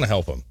doesn't want to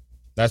help him.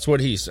 That's what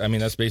that's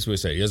basically what he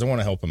said. He doesn't want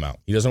to help him out.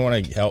 He doesn't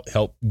want to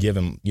help give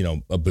him,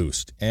 a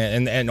boost.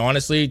 And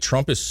honestly,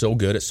 Trump is so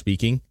good at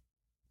speaking,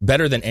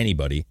 better than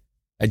anybody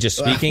at just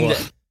speaking.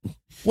 Listen,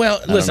 I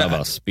don't know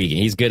about speaking.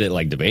 He's good at,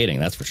 like, debating.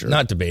 That's for sure.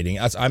 Not debating.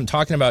 I'm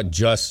talking about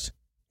just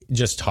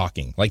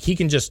talking. Like, he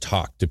can just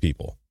talk to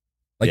people.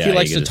 Like, he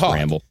likes to talk.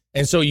 Ramble.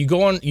 And so you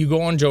go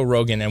on Joe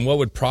Rogan, and what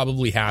would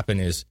probably happen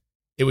is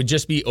it would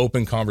just be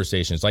open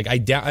conversations. Like,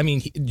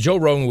 Joe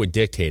Rogan would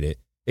dictate it.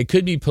 It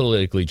could be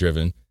politically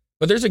driven,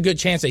 but there's a good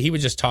chance that he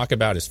would just talk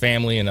about his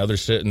family and other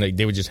shit, and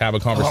they would just have a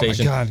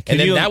conversation. Oh my God. And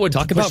then that would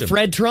talk about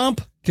Fred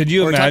Trump. Could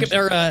you imagine?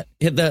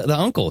 The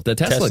uncle, the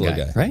Tesla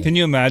guy, right? Can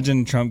you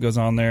imagine Trump goes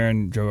on there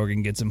and Joe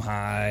Rogan gets him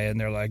high, and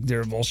they're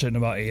bullshitting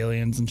about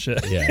aliens and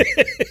shit? Yeah.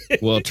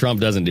 Well, Trump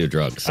doesn't do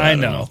drugs. So I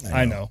know.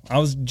 I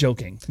was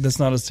joking. That's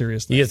not a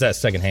serious thing. He gets that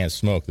secondhand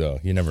smoke, though.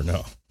 You never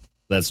know.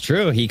 That's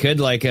true. He could,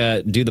 like,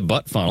 do the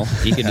butt funnel.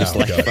 He could just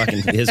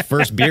fucking, his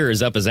first beer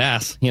is up his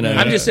ass.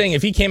 I'm just saying,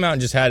 if he came out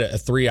and just had a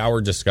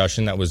 3-hour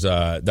discussion that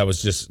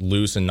was just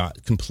loose and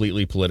not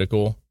completely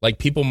political, like,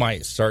 people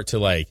might start to,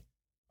 like,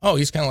 oh,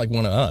 he's kind of like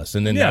one of us,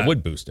 and then that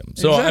would boost him.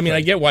 So exactly. I mean,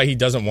 I get why he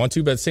doesn't want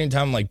to, but at the same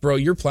time, like, bro,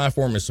 your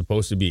platform is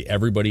supposed to be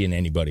everybody and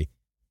anybody.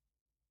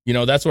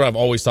 That's what I've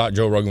always thought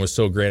Joe Rogan was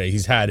so great at.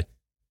 He's had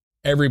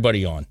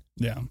everybody on.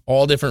 Yeah.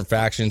 All different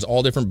factions,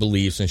 all different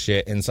beliefs and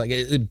shit. And it's like,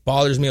 it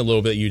bothers me a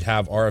little bit. You'd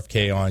have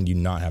RFK on, you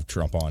not have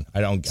Trump on.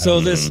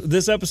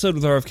 This episode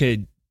with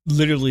RFK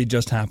literally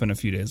just happened a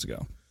few days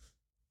ago.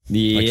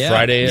 Like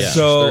Friday. Yeah.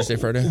 So Thursday,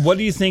 Friday. What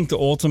do you think the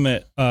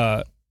ultimate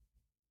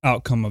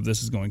outcome of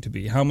this is going to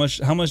be? How much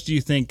do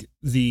you think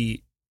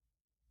the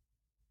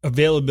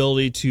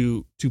availability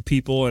to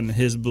people and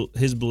his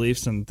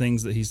beliefs and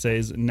things that he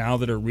says now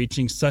that are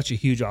reaching such a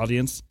huge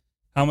audience,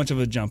 how much of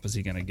a jump is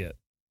he going to get?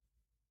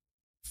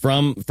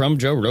 From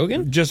Joe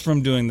Rogan? Just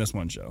from doing this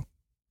one show.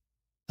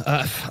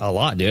 A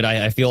lot, dude.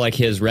 I feel like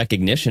his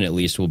recognition at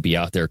least will be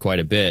out there quite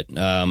a bit.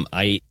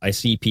 I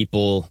see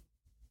people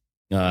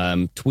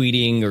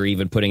tweeting or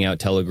even putting out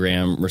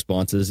Telegram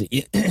responses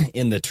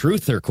in the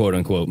truther, quote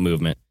unquote,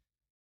 movement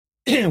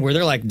where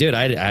they're like, dude,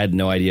 I had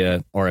no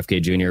idea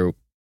RFK Jr.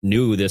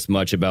 knew this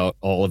much about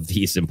all of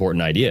these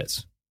important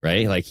ideas,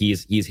 right? Like,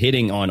 he's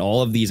hitting on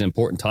all of these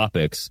important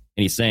topics,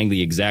 and he's saying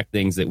the exact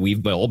things that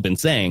we've all been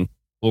saying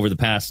over the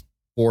past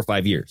 4 or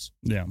 5 years.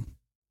 Yeah.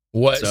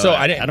 What? So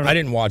I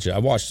didn't watch it. I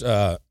watched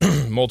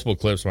multiple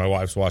clips. My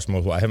wife's watched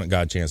multiple. I haven't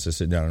got a chance to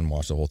sit down and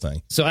watch the whole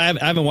thing. So I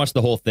haven't watched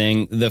the whole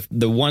thing.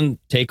 The one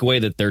takeaway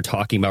that they're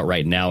talking about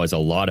right now is a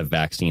lot of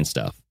vaccine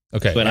stuff.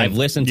 Okay. But I've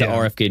listened to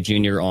RFK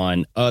Jr.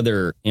 on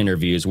other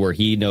interviews where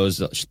he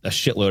knows a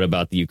shitload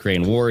about the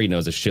Ukraine war. He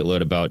knows a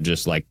shitload about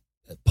just, like,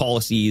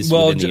 policies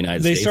within the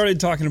United States. They started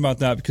talking about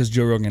that because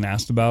Joe Rogan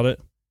asked about it.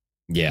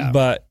 Yeah.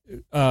 But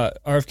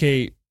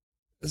RFK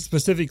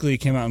specifically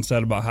came out and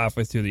said about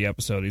halfway through the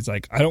episode, he's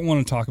like, I don't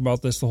want to talk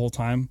about this the whole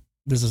time.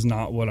 This is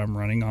not what I'm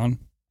running on.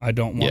 I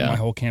don't want my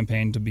whole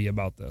campaign to be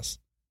about this.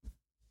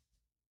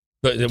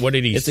 But what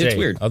did he say it's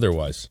weird.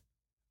 Otherwise?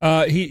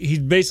 He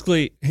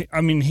basically,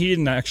 I mean, he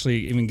didn't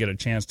actually even get a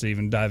chance to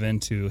even dive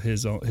into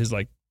his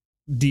like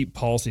deep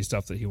policy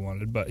stuff that he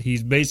wanted, but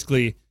he's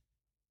basically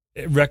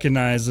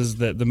recognizes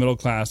that the middle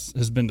class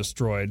has been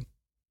destroyed,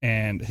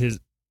 and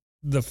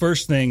the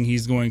first thing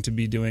he's going to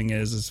be doing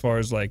is, as far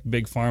as like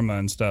big pharma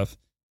and stuff,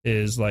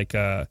 is like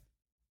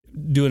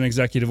do an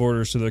executive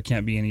order so there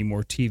can't be any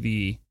more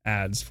TV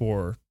ads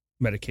for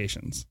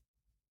medications.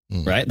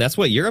 Right? That's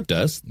what Europe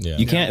does. Yeah.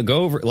 You can't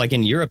go over, like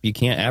in Europe, you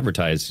can't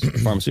advertise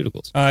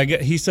pharmaceuticals.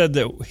 He said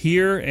that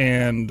here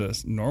and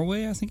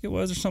Norway, I think it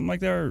was, or something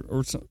like that,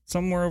 or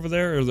somewhere over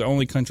there, are the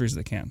only countries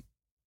that can.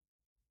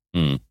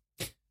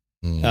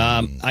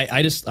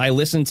 I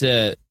listened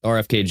to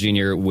RFK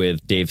Jr.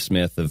 with Dave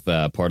Smith of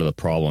Part of the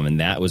Problem,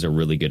 and that was a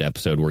really good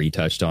episode where he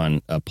touched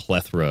on a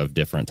plethora of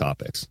different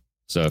topics.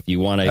 So if you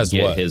want to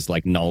get his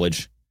like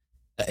knowledge,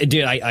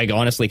 Dude, I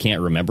honestly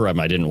can't remember. I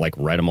didn't like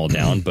write them all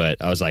down,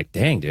 but I was like,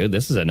 dang, dude,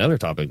 this is another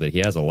topic that he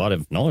has a lot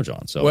of knowledge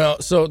on.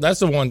 So that's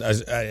the one.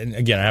 And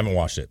again, I haven't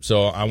watched it,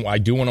 so I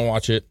do want to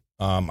watch it.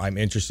 I'm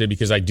interested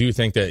because I do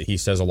think that he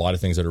says a lot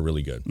of things that are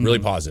really good, really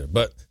positive.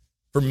 But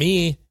for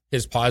me,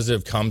 his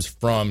positive comes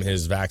from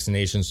his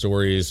vaccination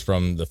stories,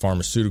 from the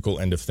pharmaceutical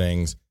end of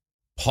things.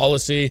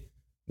 Policy,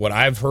 what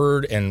I've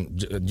heard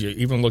and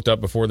even looked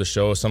up before the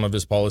show, some of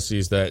his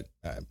policies that,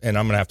 and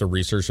I'm going to have to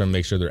research them,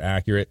 make sure they're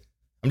accurate.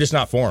 I'm just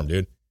not for him,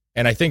 dude.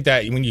 And I think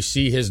that when you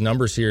see his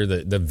numbers here,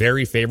 the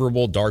very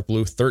favorable dark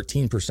blue,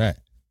 13%. You know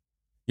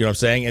what I'm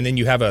saying? And then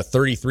you have a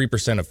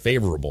 33% of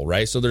favorable,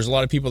 right? So there's a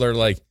lot of people that are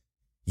like,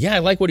 yeah, I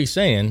like what he's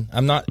saying.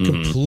 I'm not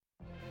completely.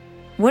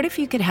 What if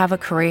you could have a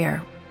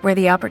career where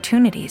the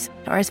opportunities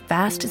are as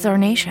vast as our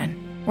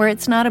nation, where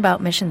it's not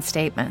about mission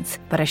statements,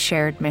 but a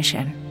shared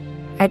mission?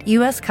 At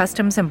U.S.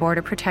 Customs and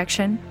Border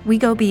Protection, we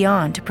go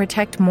beyond to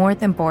protect more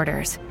than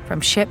borders.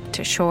 From ship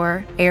to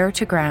shore, air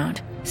to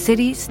ground,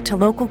 cities to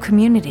local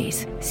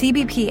communities,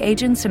 CBP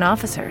agents and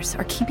officers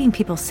are keeping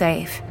people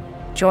safe.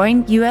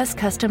 Join U.S.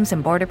 Customs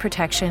and Border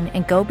Protection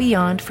and go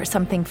beyond for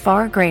something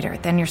far greater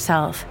than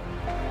yourself.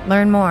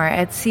 Learn more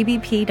at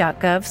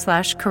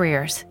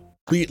cbp.gov/careers.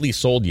 Completely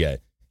sold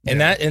yet.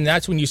 And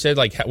that's when you said,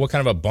 like, what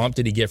kind of a bump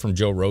did he get from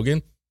Joe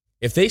Rogan?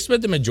 If they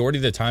spent the majority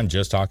of the time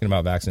just talking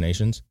about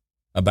vaccinations,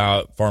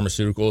 about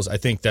pharmaceuticals, I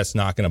think that's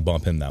not going to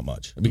bump him that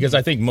much. Because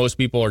I think most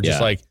people are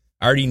just like,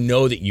 I already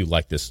know that you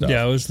like this stuff.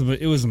 Yeah, it was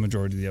the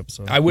majority of the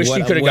episode. I wish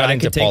he could have got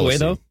into policy. Away,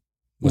 though,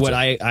 what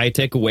I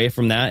take away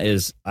from that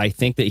is I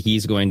think that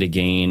he's going to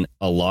gain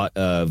a lot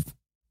of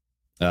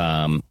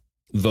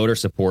voter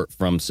support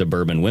from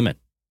suburban women,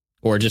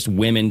 or just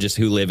women just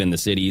who live in the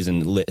cities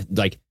and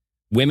like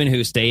women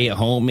who stay at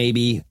home,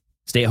 maybe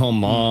stay-at-home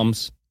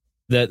moms.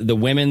 The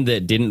women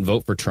that didn't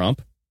vote for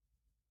Trump,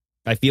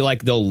 I feel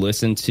like they'll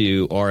listen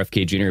to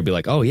RFK Jr. and be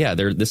like, oh, yeah,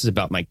 this is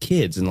about my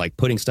kids and like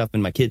putting stuff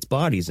in my kids'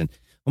 bodies. And,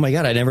 oh, my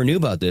God, I never knew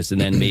about this.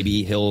 And then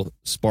maybe he'll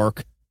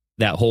spark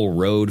that whole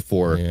road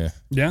for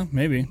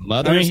maybe.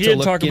 Mothers. I mean, he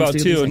did talk about,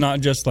 too,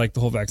 not just like the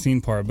whole vaccine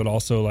part, but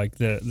also like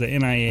the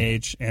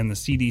NIH and the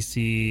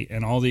CDC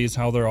and all these,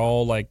 how they're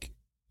all like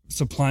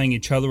supplying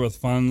each other with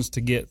funds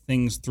to get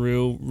things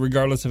through,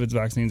 regardless if it's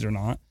vaccines or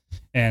not.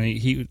 And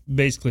he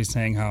basically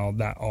saying how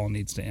that all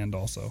needs to end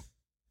also.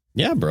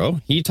 Yeah,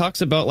 bro. He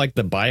talks about like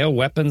the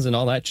bioweapons and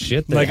all that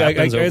shit that like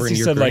happens over in he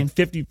Ukraine. Said like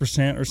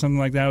 50% or something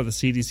like that of the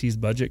CDC's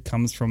budget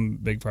comes from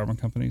big pharma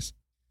companies.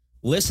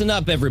 Listen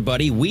up,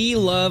 everybody. We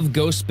love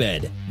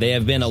GhostBed. They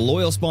have been a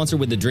loyal sponsor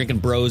with the Drinkin'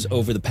 Bros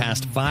over the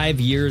past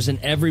 5 years, and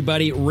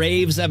everybody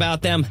raves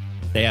about them.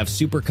 They have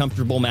super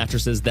comfortable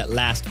mattresses that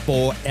last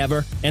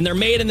forever, and they're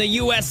made in the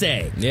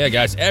USA. Yeah,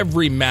 guys,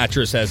 every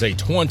mattress has a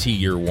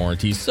 20-year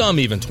warranty, some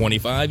even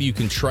 25. You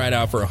can try it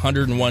out for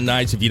 101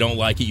 nights. If you don't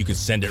like it, you can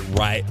send it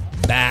right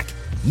back.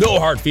 No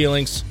hard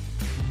feelings.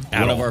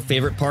 One of our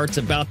favorite parts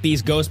about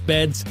these ghost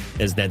beds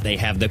is that they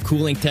have the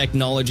cooling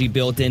technology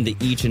built into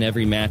each and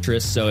every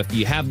mattress. So if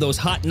you have those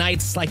hot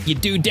nights like you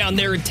do down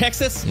there in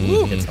Texas,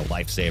 it's a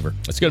lifesaver.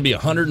 It's going to be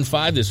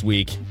 105 this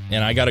week,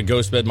 and I got a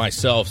ghost bed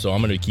myself, so I'm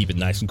going to keep it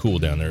nice and cool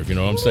down there, if you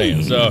know what I'm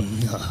saying. So,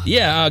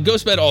 yeah,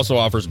 Ghost Bed also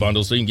offers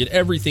bundles, so you can get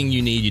everything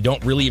you need. You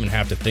don't really even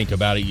have to think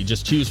about it. You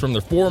just choose from the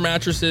 4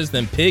 mattresses,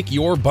 then pick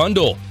your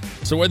bundle.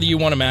 So whether you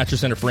want a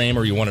mattress and a frame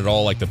or you want it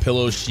all, like the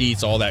pillows,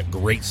 sheets, all that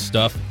great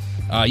stuff,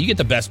 you get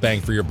the best bang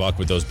for your buck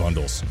with those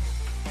bundles.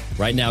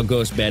 Right now,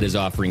 GhostBed is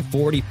offering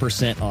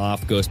 40%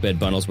 off GhostBed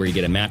bundles where you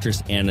get a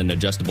mattress and an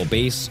adjustable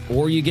base,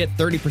 or you get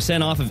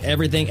 30% off of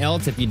everything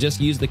else if you just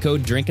use the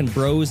code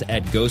DrinkinBros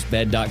at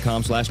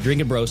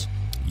ghostbed.com/DrinkinBros.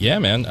 Yeah,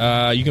 man.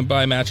 You can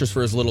buy a mattress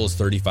for as little as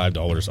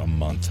 $35 a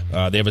month.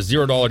 They have a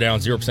 $0 down,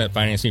 0%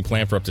 financing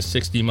plan for up to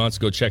 60 months.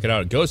 Go check it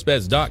out at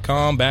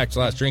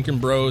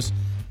ghostbeds.com/DrinkinBros.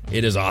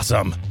 It is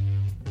awesome.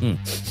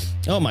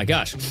 Oh, my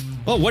gosh.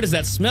 Oh, what is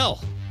that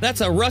smell?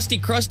 That's a rusty,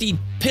 crusty,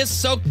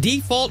 piss-soaked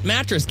default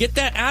mattress. Get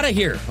that out of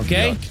here,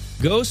 okay?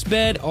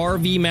 GhostBed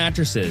RV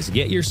mattresses.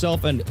 Get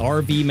yourself an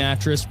RV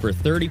mattress for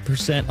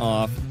 30%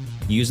 off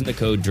using the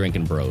code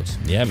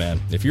DrinkinBros. Yeah, man.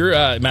 If your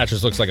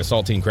mattress looks like a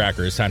saltine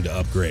cracker, it's time to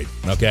upgrade,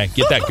 okay?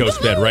 Get that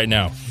GhostBed right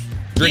now.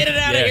 Get it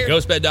out of here.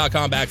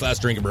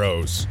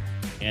 Ghostbed.com/DrinkinBros.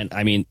 And,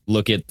 I mean,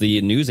 look at the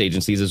news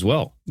agencies as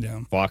well. Yeah.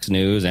 Fox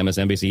News,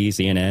 MSNBC,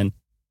 CNN.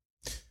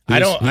 I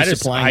don't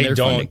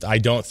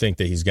think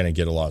that he's going to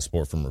get a lot of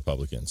support from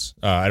Republicans.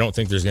 I don't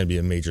think there's going to be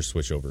a major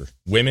switchover.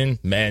 Women,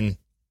 men,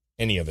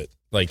 any of it.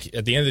 Like,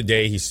 at the end of the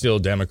day, he's still a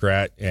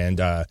Democrat, and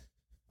I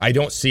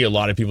don't see a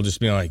lot of people just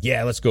being like,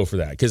 yeah, let's go for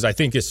that. Because I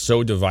think it's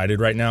so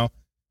divided right now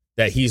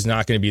that he's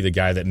not going to be the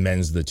guy that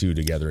mends the two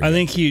together again. I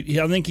think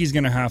he's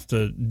going to have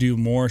to do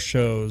more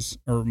shows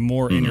or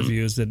more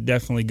interviews that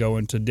definitely go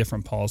into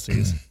different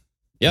policies.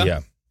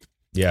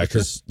 Yeah,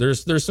 because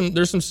there's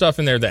some stuff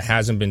in there that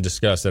hasn't been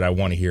discussed that I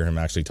want to hear him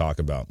actually talk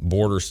about.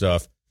 Border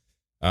stuff,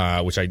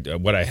 which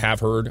what I have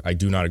heard, I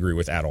do not agree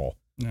with at all.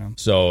 Yeah.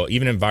 So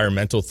even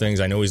environmental things,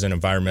 I know he's an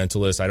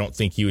environmentalist. I don't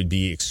think he would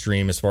be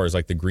extreme as far as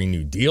like the Green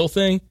New Deal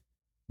thing,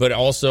 But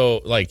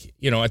also, like,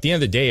 you know, at the end of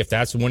the day, if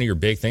that's one of your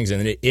big things,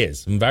 and it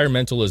is,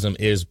 environmentalism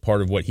is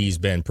part of what he's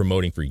been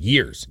promoting for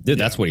years. Dude,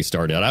 that's what he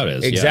started out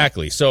as.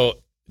 Exactly. Yeah. So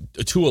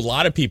to a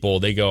lot of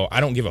people, they go,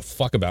 I don't give a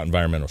fuck about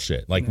environmental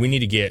shit. Like, we need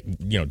to get,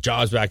 you know,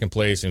 jobs back in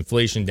place,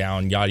 inflation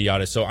down, yada,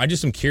 yada. So I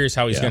just am curious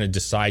how he's going to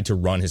decide to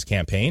run his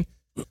campaign.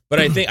 But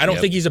I don't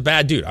think he's a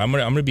bad dude. I'm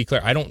gonna be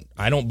clear. I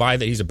don't buy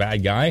that he's a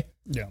bad guy.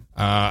 Yeah.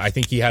 I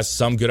think he has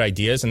some good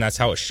ideas, and that's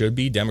how it should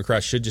be.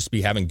 Democrats should just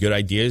be having good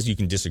ideas. You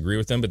can disagree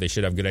with them, but they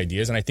should have good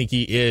ideas. And I think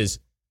he is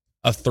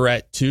a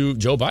threat to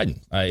Joe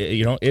Biden.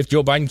 You know, if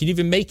Joe Biden can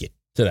even make it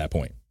to that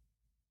point.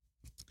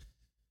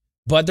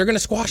 But they're going to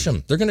squash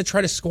him. They're going to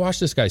try to squash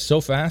this guy so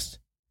fast.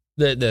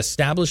 The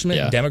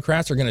establishment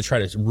Democrats are going to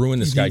try to ruin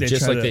this guy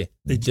just like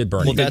they did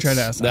Bernie. Well,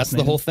 that's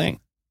the whole thing.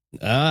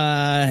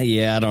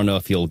 I don't know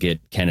if he'll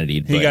get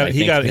Kennedy. He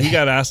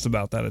got asked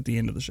about that at the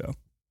end of the show.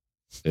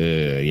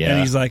 And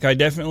he's like, I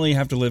definitely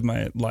have to live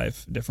my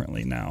life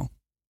differently now.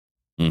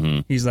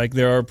 Mm-hmm. He's like,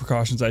 there are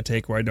precautions I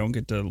take where I don't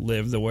get to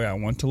live the way I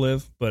want to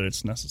live, but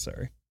it's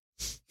necessary.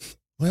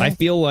 Well, I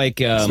feel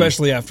like,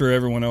 especially after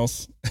everyone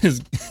else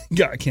has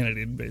got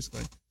Kennedy,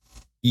 basically.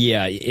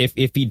 Yeah,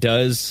 if he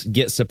does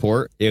get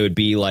support, it would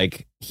be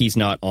like he's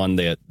not on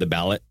the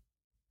ballot,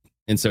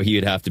 and so he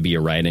would have to be a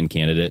write-in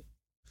candidate.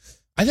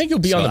 I think he'll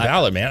be on the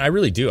ballot, man. I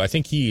really do. I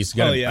think he's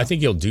gonna. I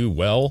think he'll do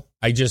well.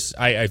 I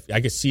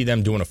could see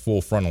them doing a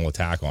full frontal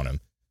attack on him,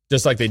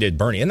 just like they did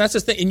Bernie. And that's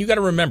the thing. And you got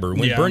to remember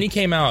when Bernie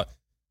came out.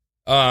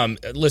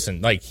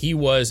 Listen, like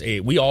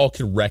we all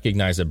could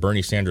recognize that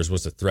Bernie Sanders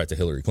was a threat to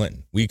Hillary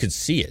Clinton. We could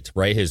see it,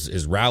 right?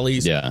 His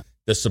rallies,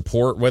 the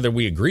support, whether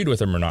we agreed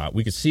with him or not,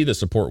 we could see the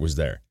support was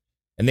there.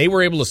 And they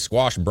were able to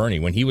squash Bernie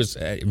when he was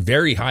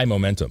very high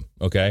momentum.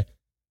 Okay.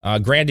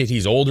 Granted,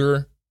 he's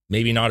older,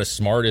 maybe not as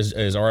smart as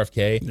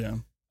RFK.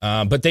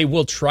 Yeah. But they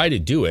will try to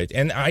do it.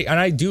 And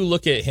I do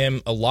look at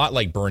him a lot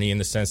like Bernie in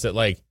the sense that,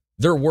 like,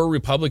 there were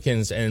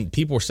Republicans and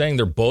people were saying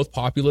they're both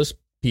populist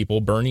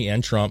people, Bernie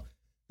and Trump.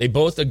 They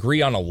both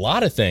agree on a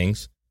lot of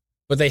things,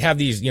 but they have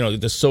these, you know,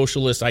 the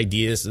socialist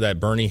ideas that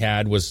Bernie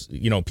had was,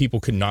 you know, people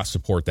could not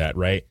support that,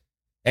 right?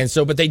 And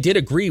so, but they did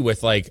agree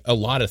with, like, a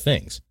lot of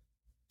things.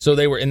 So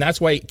they were, and that's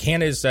why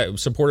candidates that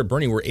supported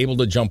Bernie were able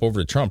to jump over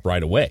to Trump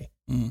right away.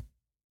 Mm-hmm.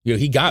 You know,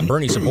 he got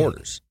Bernie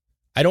supporters.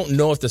 I don't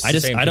know if the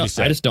same. I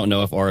just don't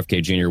know if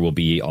RFK Jr. will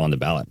be on the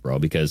ballot, bro,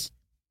 because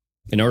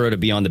in order to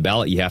be on the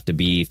ballot, you have to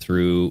be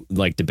through,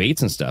 like,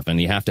 debates and stuff, and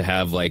you have to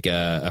have, like,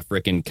 a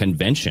freaking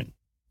convention.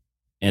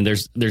 And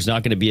there's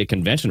not going to be a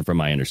convention, from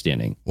my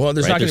understanding. Well,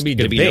 there's not going to be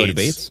debates. No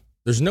debates.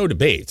 There's no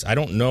debates. I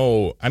don't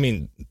know. I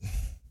mean,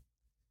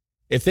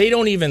 if they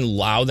don't even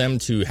allow them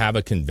to have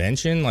a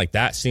convention, like,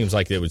 that seems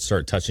like they would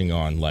start touching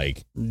on,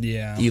 like,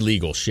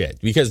 illegal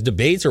shit. Because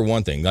debates are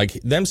one thing. Like,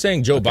 them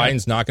saying Joe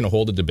Biden's not going to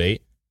hold a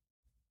debate.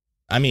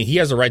 I mean, he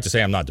has a right to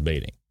say I'm not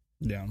debating.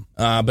 Yeah.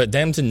 But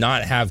them to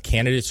not have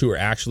candidates who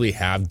actually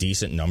have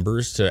decent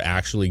numbers to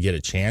actually get a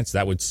chance,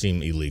 that would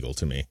seem illegal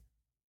to me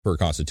per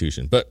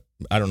Constitution. But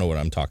I don't know what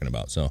I'm talking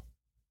about, so.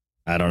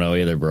 I don't know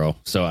either, bro.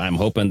 So I'm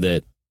hoping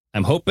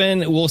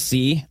we'll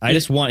see. I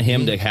just want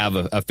him to have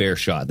a fair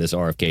shot, this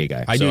RFK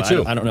guy. I do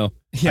too. I don't know.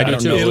 Yeah, I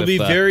don't know. It'll be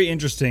very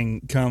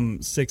interesting come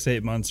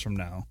 6-8 months from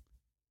now.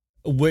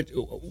 What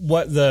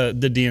the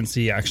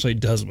DNC actually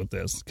does with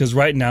this. Because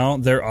right now,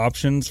 their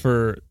options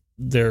for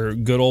their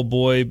good old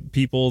boy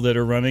people that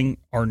are running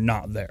are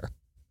not there.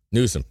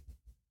 Newsom.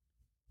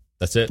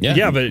 That's it.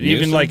 Yeah, but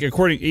even like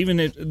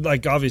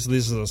obviously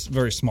this is a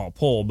very small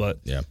poll, but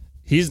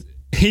he's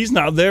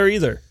not there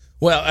either.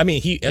 Well, I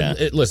mean,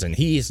 listen,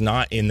 he's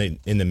not in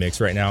the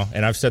mix right now,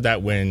 and I've said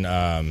that when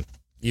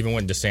even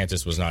when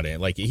DeSantis was not in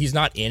it. Like, he's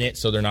not in it,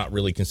 so they're not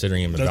really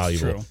considering him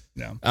valuable. True.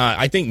 Yeah.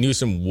 I think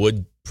Newsom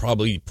would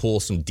probably pull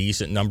some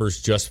decent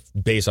numbers just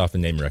based off of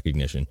name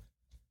recognition,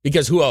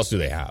 because who else do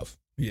they have?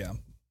 Yeah.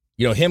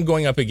 You know, him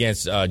going up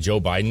against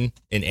Joe Biden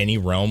in any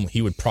realm,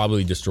 he would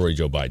probably destroy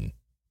Joe Biden.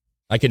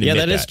 I can admit that.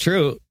 Yeah, that is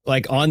true.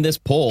 Like, on this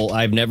poll,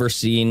 I've never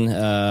seen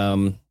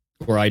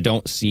or I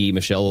don't see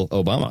Michelle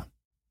Obama.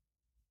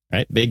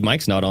 Right? Big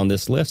Mike's not on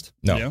this list.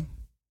 No. Yeah.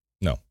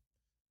 No.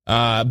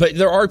 But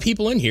there are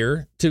people in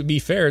here, to be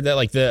fair, that,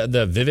 like, the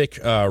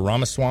Vivek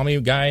Ramaswamy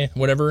guy,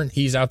 whatever,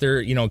 he's out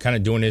there, you know, kind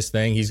of doing his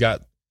thing. He's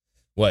got,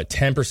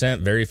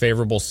 10% very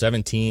favorable,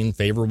 17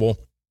 favorable,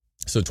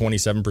 so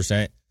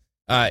 27%.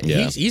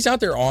 He's out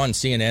there on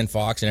CNN,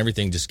 Fox, and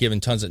everything, just giving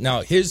tons of.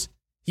 Now,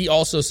 he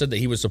also said that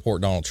he would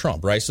support Donald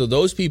Trump, right? So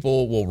those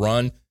people will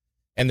run,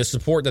 and the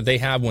support that they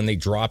have when they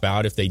drop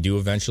out, if they do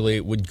eventually,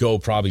 would go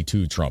probably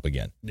to Trump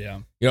again. Yeah.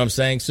 You know what I'm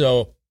saying?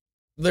 So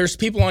there's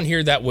people on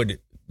here that would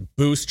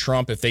boost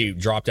Trump if they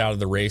dropped out of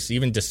the race.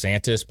 Even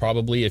DeSantis,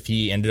 probably, if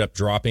he ended up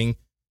dropping,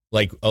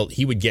 like,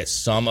 he would get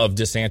some of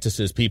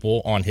DeSantis's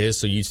people on his,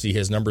 so you'd see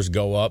his numbers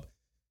go up.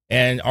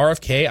 And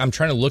RFK, I'm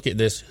trying to look at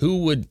this.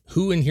 Who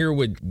in here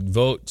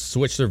would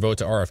switch their vote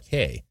to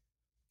RFK?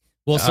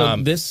 Well, so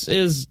this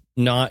is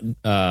not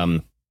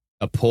a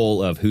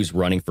poll of who's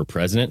running for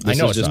president.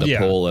 This is just a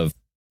poll of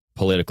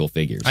political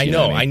figures. I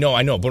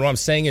know. But what I'm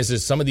saying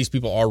is some of these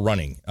people are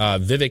running.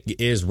 Vivek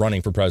is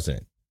running for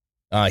president.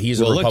 He's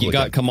a Republican. Look, you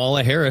got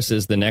Kamala Harris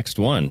is the next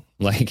one.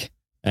 Like,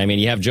 I mean,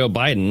 you have Joe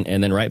Biden,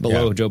 and then right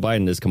below Joe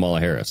Biden is Kamala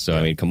Harris. So,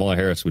 I mean, Kamala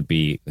Harris would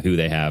be who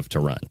they have to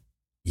run.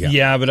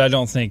 Yeah, but I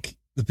don't think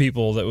the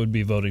people that would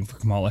be voting for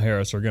Kamala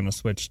Harris are going to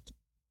switch,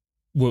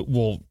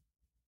 will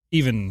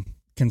even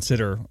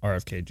consider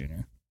RFK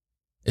Jr.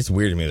 It's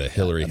weird to me that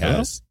Hillary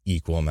has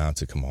equal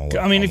amounts of Kamala.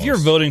 I mean, if you're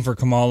voting for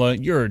Kamala,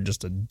 you're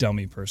just a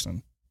dummy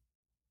person.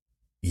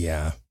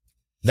 Yeah.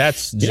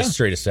 That's just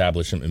straight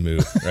establishment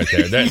move right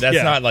there.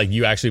 That's not like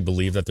you actually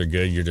believe that they're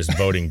good. You're just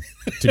voting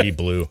to be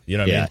blue. You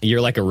know what I mean?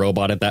 You're like a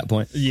robot at that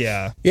point.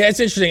 Yeah. Yeah, it's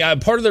interesting.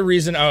 Part of the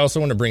reason I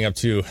also want to bring up,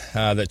 too,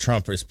 that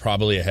Trump is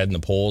probably ahead in the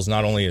polls.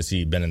 Not only has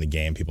he been in the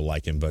game, people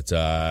like him, but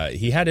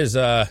he had his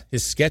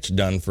sketch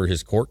done for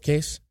his court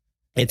case.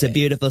 It's a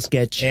beautiful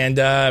sketch.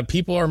 And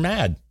people are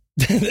mad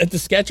at the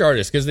sketch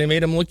artist because they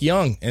made him look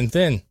young and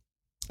thin.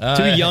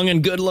 Too young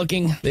and good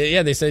looking.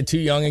 They said too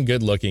young and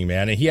good looking,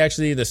 man. And he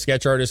actually, the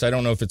sketch artist, I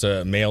don't know if it's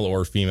a male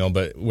or female,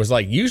 but was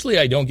like, usually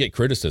I don't get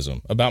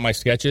criticism about my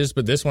sketches,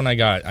 but this one I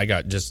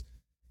got just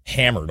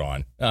hammered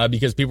on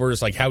because people were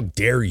just like, how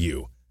dare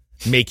you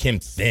make him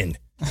thin?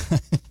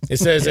 It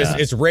says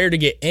it's rare to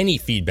get any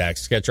feedback.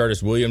 Sketch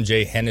artist William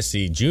J.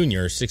 Hennessy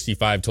Jr.,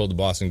 65, told the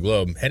Boston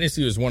Globe.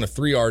 Hennessy was one of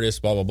 3 artists,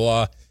 blah,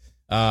 blah,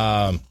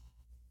 blah.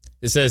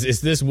 It says, is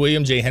this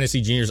William J.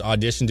 Hennessy Jr.'s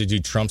audition to do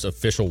Trump's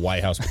official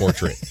White House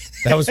portrait?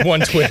 That was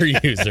one Twitter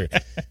user.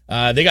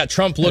 They got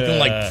Trump looking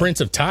like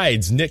Prince of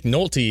Tides, Nick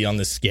Nolte, on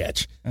the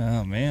sketch.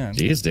 Oh, man.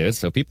 Jeez, dude.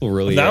 So people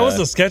really... That was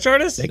the sketch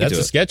artist? That's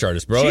a sketch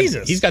artist, bro.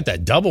 Jesus. He's got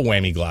that double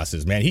whammy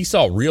glasses, man. He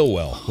saw real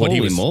well.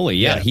 Holy moly,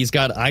 yeah.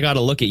 I got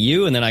to look at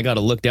you, and then I got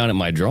to look down at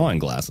my drawing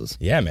glasses.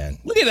 Yeah, man.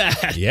 Look at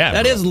that. Yeah,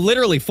 that is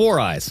literally 4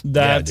 eyes.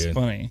 That's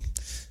funny.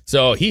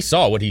 So he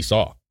saw what he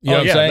saw. You know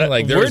what I'm saying?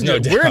 Like, there's no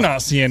doubt. We're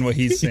not seeing what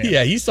he's seeing.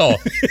 Yeah, he saw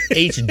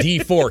HD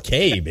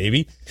 4K,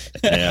 baby.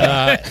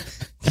 And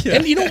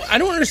I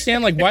don't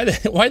understand like why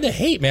the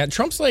hate, man.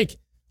 Trump's like,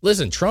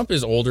 listen, Trump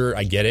is older,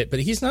 I get it, but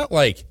he's not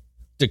like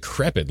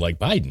decrepit like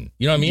Biden.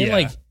 You know what I mean? Yeah.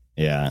 Like,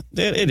 yeah,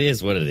 it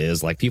is what it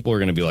is. Like, people are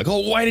going to be like,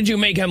 oh, why did you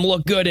make him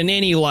look good in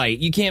any light?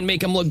 You can't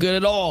make him look good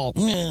at all.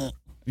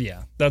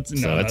 Yeah,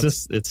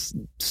 it's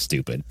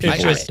stupid.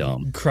 It's just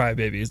dumb.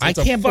 Crybabies. I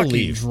can't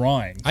believe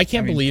drawing. I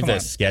can't believe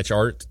that sketch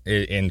art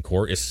in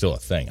court is still a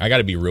thing. I got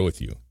to be real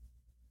with you.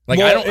 Like,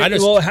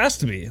 well, it has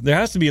to be. There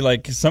has to be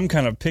like some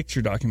kind of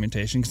picture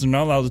documentation because they're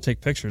not allowed to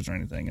take pictures or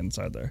anything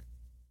inside there.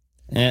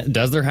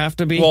 Does there have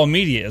to be? Well,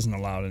 media isn't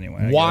allowed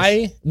anyway.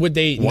 Why would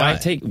they?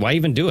 Why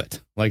even do it?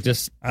 Like,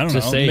 just I don't know.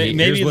 Say,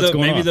 maybe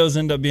on. those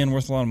end up being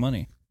worth a lot of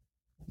money.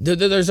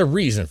 There's a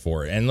reason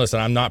for it, and listen,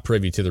 I'm not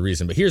privy to the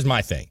reason, but here's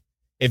my thing.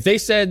 If they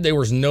said there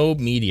was no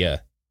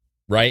media,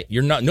 right?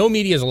 No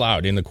media is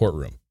allowed in the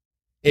courtroom.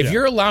 If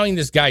you're allowing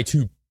this guy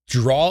to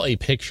draw a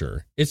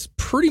picture, it's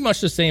pretty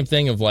much the same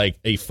thing of like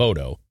a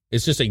photo.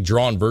 It's just a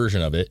drawn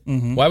version of it.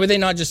 Mm-hmm. Why would they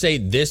not just say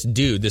this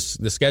dude, the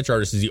sketch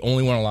artist, is the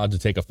only one allowed to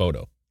take a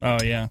photo? Oh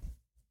yeah.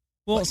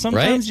 Well,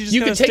 sometimes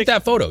you could take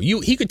that photo.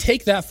 He could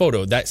take that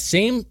photo, that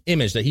same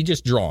image that he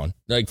just drawn,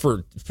 like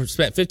for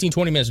spent 15,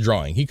 20 minutes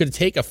drawing. He could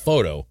take a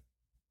photo,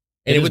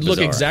 and it would look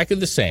exactly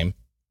the same.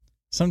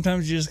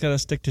 Sometimes you just got to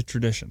stick to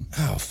tradition.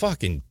 Oh,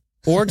 fucking.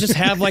 Or just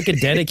have like a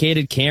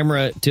dedicated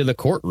camera to the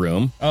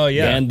courtroom. Oh,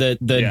 yeah. And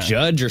the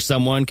judge or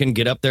someone can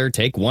get up there,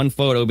 take one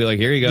photo, be like,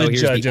 here you go,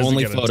 here's the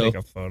only photo. Take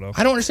a photo.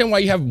 I don't understand why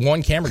you have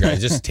one camera guy.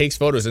 He just takes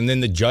photos, and then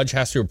the judge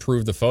has to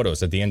approve the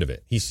photos at the end of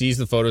it. He sees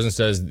the photos and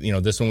says,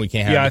 this one we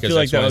can't have. Yeah, I feel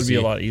like that would be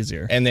a lot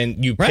easier. And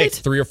then you pick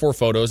 3 or 4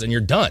 photos, and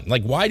you're done.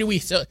 Like, why do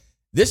we...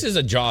 This is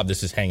a job.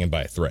 This is hanging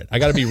by a thread. I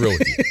got to be real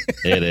with you.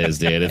 It is,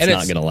 dude. It's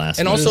not going to last.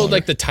 And also,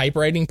 like, the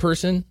typewriting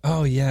person.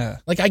 Oh, yeah.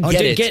 Like, I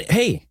get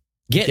it.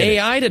 Get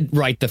AI to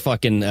write the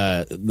fucking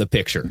the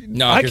picture.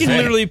 No, I can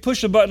literally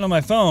push a button on my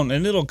phone,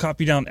 and it'll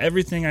copy down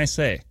everything I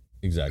say.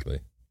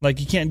 Exactly. Like,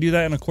 you can't do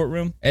that in a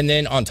courtroom. And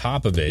then on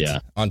top of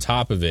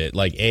it,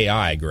 like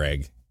AI,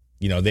 Greg,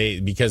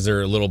 because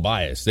they're a little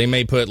biased, they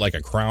may put, like,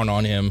 a crown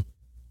on him.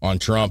 On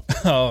Trump,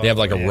 they have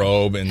like a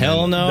robe and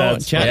hell no.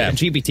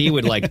 GPT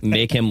would like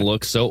make him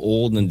look so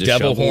old and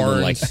disheveled devil horns,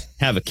 and like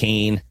have a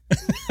cane,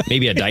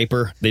 maybe a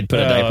diaper. They'd put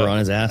a diaper on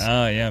his ass.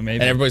 Oh yeah,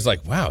 maybe. And everybody's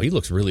like, "Wow, he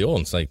looks really old."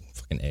 And it's like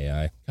fucking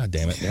AI. God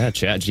damn it. Yeah,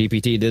 Chat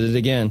GPT did it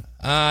again.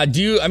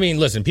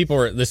 Listen,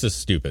 this is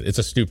stupid. It's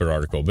a stupid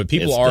article, but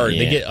people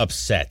they get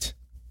upset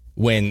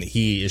when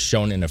he is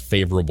shown in a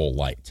favorable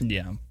light.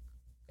 Yeah.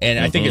 And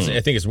I think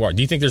it's wild.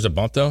 Do you think there's a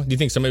bump though? Do you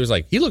think somebody was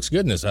like, he looks good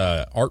in this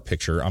art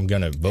picture, I'm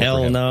gonna vote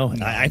for him? No.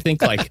 I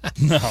think like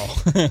no.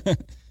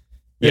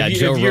 Yeah,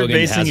 Joe Rogan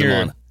has him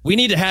on. We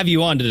need to have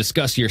you on to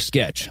discuss your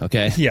sketch,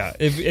 okay? Yeah.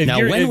 If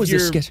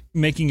you're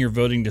making your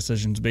voting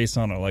decisions based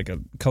on a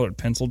colored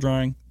pencil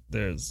drawing,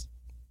 there's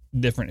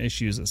different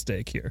issues at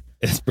stake here.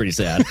 It's pretty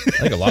sad. I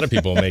think a lot of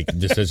people make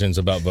decisions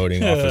about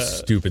voting off of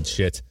stupid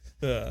shit.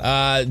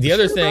 The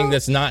other thing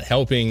that's not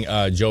helping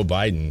Joe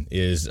Biden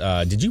is,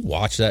 did you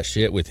watch that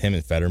shit with him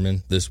and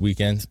Fetterman this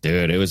weekend?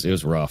 Dude, it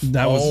was rough.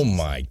 That was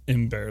my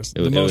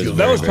embarrassing.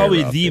 That was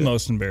probably rough, the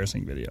most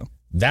embarrassing video.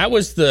 That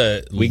was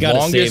the We got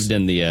longest, it saved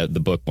in the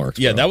bookmarks.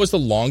 Yeah, bro. that was the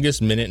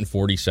longest minute and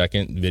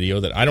 40-second video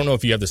that I don't know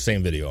if you have the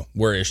same video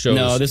where it shows.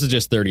 No, this is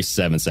just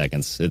 37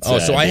 seconds. It's so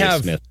I Dave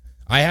have Smith.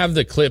 I have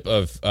the clip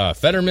of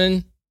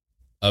Fetterman,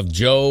 of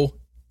Joe,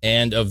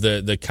 and of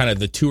the kind of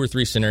the 2 or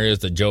 3 scenarios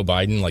that Joe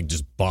Biden like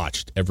just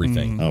botched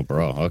everything. Oh,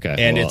 bro. Okay.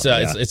 And Well,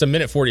 it's a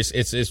minute 40.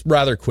 It's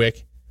rather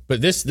quick,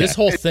 but this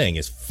whole thing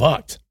is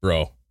fucked,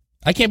 bro.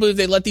 I can't believe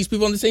they let these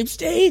people on the same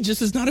stage.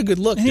 This is not a good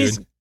look,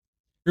 dude.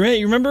 Right,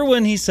 you remember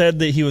when he said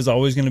that he was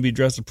always going to be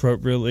dressed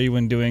appropriately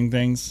when doing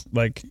things,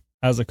 like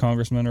as a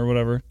congressman or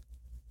whatever?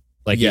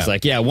 Like he's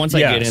like, once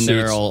I get in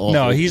there,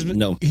 he's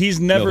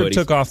never hoodies.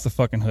 took off the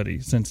fucking hoodie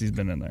since he's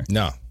been in there.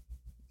 No,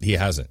 he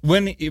hasn't.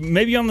 When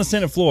maybe on the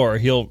Senate floor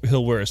he'll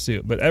wear a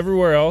suit, but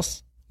everywhere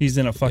else he's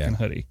in a fucking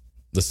hoodie.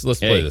 Let's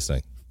play this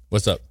thing.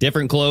 What's up?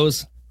 Different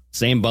clothes,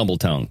 same bumble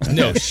tongue.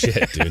 No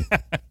shit, dude.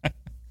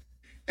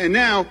 And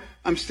now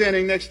I'm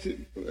standing next to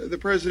the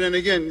president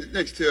again,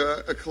 next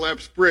to a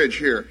collapsed bridge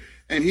here.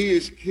 And he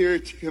is here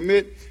to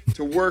commit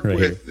to work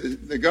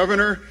with the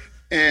governor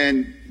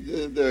and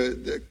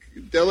the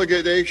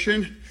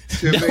delegation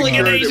to make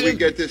sure that we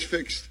get this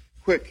fixed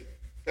quick,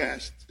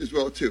 fast as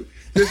well, too.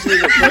 This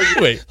is the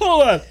president. Wait,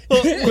 hold on.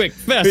 Quick,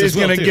 fast. He's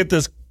going to get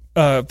this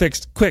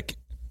fixed quick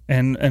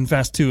and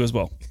fast, too, as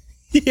well.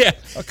 Yeah.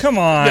 Oh, come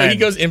on. No, he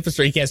goes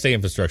infrastructure. He can't say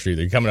infrastructure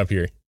either. Coming up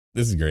here.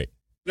 This is great.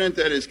 That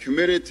is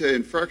committed to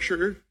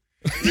infrastructure.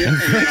 Yeah,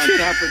 and then on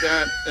top of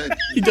that,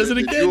 he does it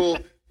again. Dual,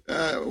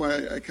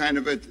 kind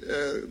of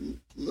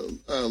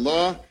a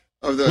law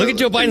of the. Look at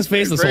Joe Biden's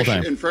face this whole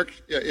time.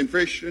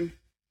 Inflation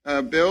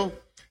bill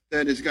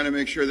that is going to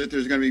make sure that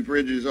there's going to be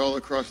bridges all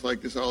across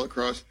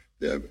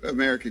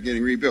America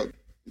getting rebuilt.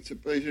 It's a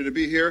pleasure to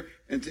be here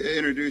and to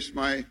introduce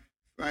my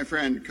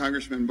friend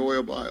Congressman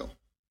Boyle Bile.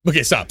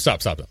 Okay, stop.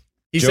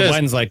 Joe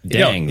Biden's like,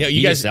 dang,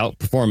 you guys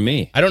outperformed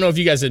me. I don't know if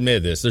you guys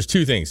admitted this. There's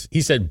 2 things.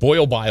 He said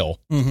Boyle Bile,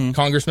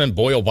 Congressman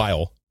Boyle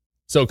Bile.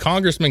 So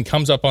Congressman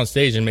comes up on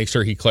stage and makes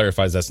sure he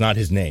clarifies that's not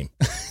his name.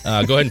 Go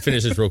ahead and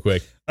finish this real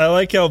quick. I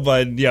like how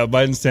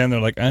Biden's standing there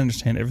like, I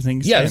understand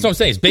everything. Yeah, that's what I'm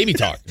saying. It's baby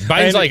talk.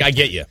 Biden's like, I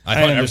get you.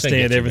 I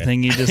understand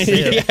everything you just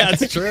said. Yeah,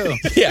 that's true.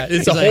 Yeah,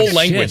 it's a whole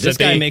language. This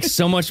guy makes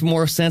so much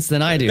more sense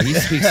than I do. He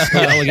speaks so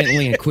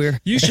elegantly and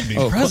queer. You should be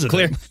president.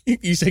 Clear.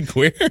 You said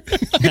queer?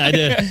 I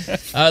did.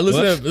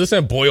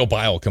 Listen to Boyle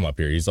Bile come up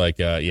here. He's like,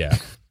 yeah.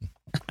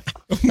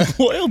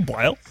 Boyle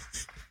Bile?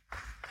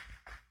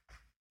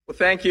 Well,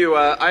 thank you.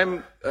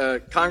 I'm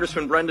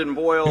Congressman Brendan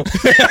Boyle. Boyle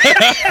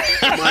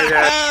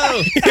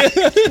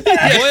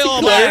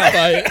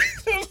Bile.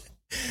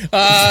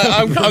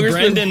 I'm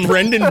Congressman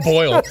Brendan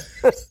Boyle.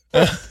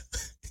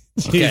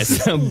 Okay,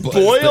 so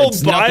Boyle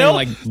Bile?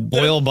 Like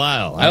Boyle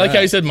Bile. I like how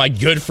you said my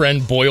good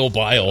friend Boyle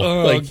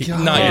Bile.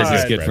 God. Not your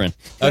his good friend.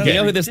 Okay. You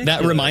know who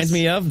that reminds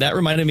me of? That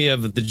reminded me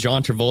of the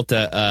John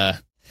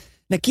Travolta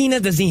Nakina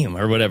Dazim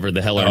or whatever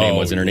the hell her name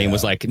was, and her name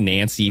was like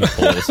Nancy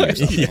Pelosi or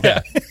something.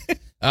 Yeah.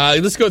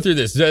 Let's go through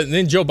this.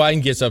 Then Joe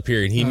Biden gets up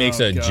here and he makes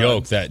a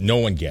joke that no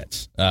one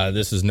gets.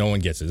 This is no one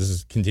gets it. This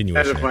is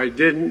continuation. And if I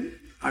didn't,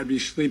 I'd be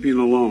sleeping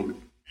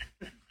alone.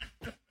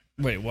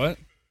 Wait, what?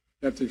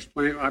 You have to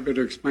explain. I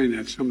better explain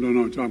that. Some don't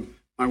know what I'm talking.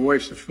 My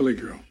wife's a Philly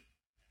girl.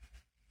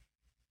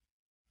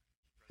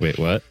 Wait,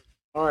 what?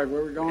 All right,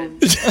 where are we going?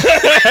 What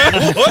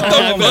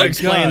the fuck?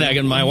 Explain that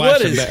again. My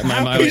wife's He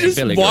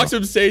just walks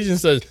up stage and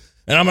says,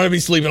 and I'm going to be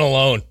sleeping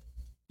alone.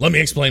 Let me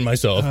explain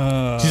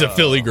myself. She's a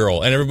Philly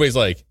girl. And everybody's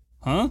like,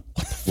 huh?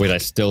 Wait, I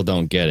still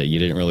don't get it. You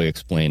didn't really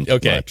explain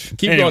much.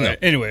 Keep going though.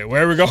 Anyway,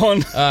 where are we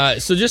going?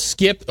 So just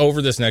skip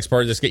over this next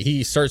part.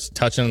 He starts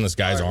touching on this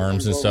guy's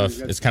arms and stuff.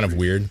 It's kind of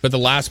weird. But the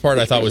last part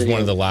I thought was one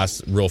of the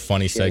last real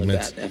funny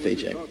segments.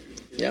 FHA.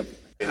 Yep.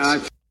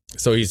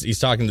 So he's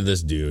talking to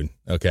this dude.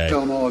 Okay. I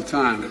tell him all the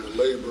time.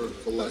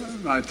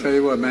 I tell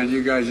you what, man,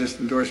 you guys just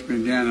endorsed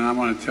me again, and I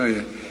want to tell you,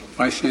 if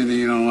I say anything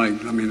you don't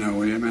like, let me know,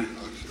 will you, man?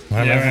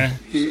 Yeah,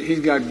 He's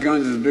got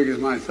guns as big as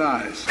my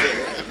thighs.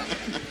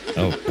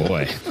 Oh,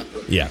 boy.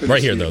 Yeah,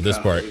 right here, though, this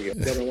part. The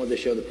governor wanted to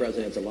show the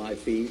president a live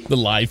feed. The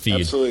live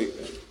feed.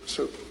 Absolutely.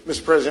 So,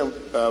 Mr. President,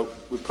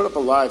 we put up a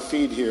live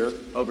feed here.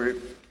 Over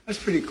here.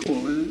 That's pretty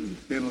cool, isn't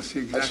it? Be able to see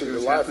exactly Actually, the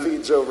what's live happening.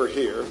 fe's over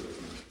here.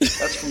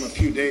 That's from a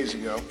few days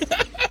ago.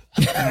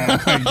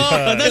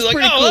 That's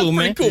pretty cool,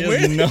 man. He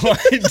has no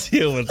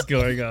idea what's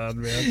going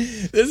on, man.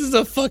 This is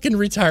a fucking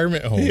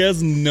retirement home. He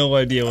has no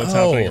idea what's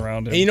happening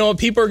around him. And you know what?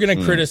 People are going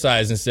to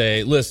criticize and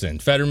say, listen,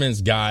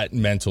 Fetterman's got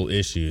mental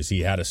issues.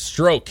 He had a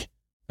stroke.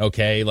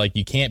 Okay, like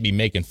you can't be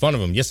making fun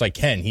of him. Yes, I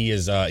can. He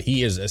is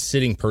a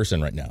sitting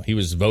person right now. He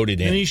was voted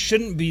in. And he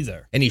shouldn't be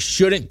there. And he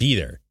shouldn't be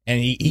there. And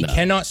he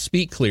cannot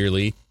speak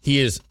clearly. He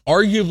is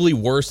arguably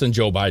worse than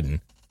Joe Biden.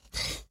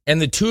 And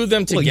the two of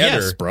them together.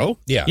 Well, yes, bro.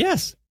 Yeah.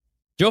 Yes.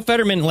 Joe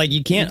Fetterman, like,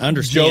 you can't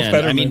understand. Joe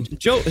Fetterman. I mean,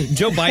 Joe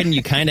Biden,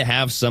 you kind of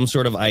have some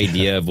sort of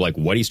idea of, like,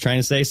 what he's trying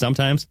to say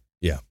sometimes.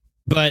 Yeah.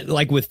 But,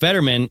 like, with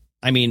Fetterman,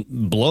 I mean,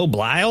 Boyle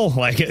Bile?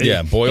 Like,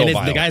 yeah, Boyle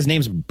Bile. The guy's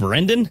name's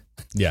Brendan?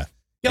 Yeah.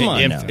 Come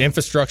on now.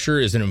 Infrastructure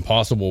is an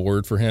impossible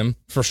word for him.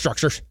 For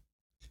structure.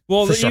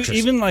 Well,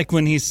 even like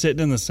when he's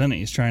sitting in the Senate,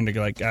 he's trying to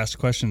like ask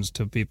questions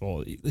to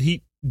people.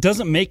 He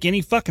doesn't make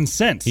any fucking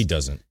sense. He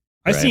doesn't.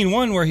 I seen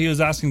one where he was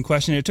asking a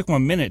question. It took him a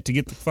minute to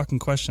get the fucking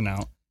question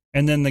out.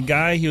 And then the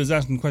guy he was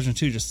asking the question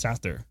to just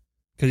sat there.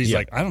 Because he's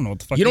like, I don't know what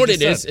the fuck. You know what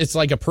it is? It's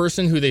like a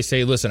person who they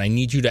say, listen, I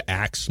need you to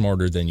act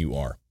smarter than you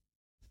are.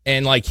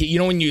 And like, you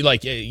know, when you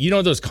like, you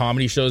know, those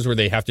comedy shows where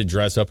they have to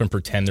dress up and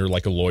pretend they're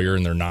like a lawyer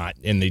and they're not,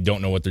 and they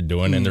don't know what they're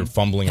doing and they're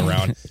fumbling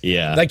around.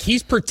 Yeah. Like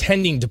he's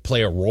pretending to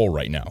play a role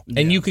right now.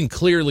 And you can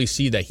clearly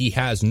see that he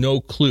has no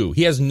clue.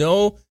 He has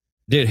no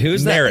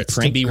who's merits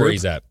that to be group? where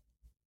he's at.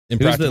 Who's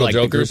Impractical the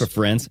Jokers. group of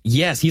friends?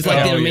 Yes, he's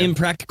like the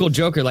impractical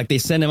joker. Like they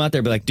send him out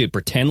there, be like, dude,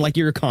 pretend like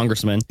you're a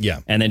congressman. Yeah,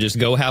 and then just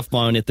go have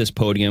fun at this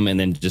podium, and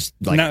then just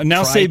like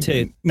now say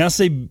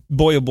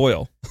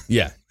Boyle.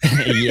 Yeah,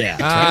 yeah.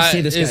 Try to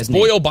say this is guy's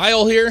Boyle name.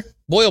 Bile here?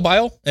 Boyle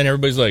Bile, and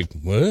everybody's like,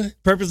 what?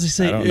 Purposely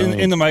say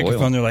in the microphone.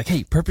 Boyle. They're like,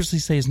 hey, purposely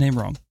say his name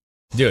wrong,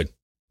 dude.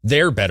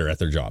 They're better at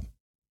their job.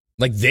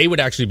 Like they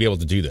would actually be able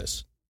to do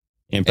this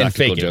and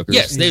fake it. Jokers.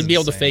 Yes, they'd be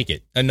able to fake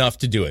it enough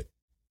to do it.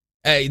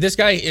 Hey, this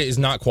guy is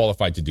not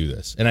qualified to do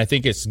this. And I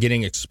think it's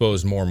getting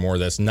exposed more and more.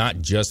 That's not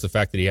just the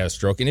fact that he had a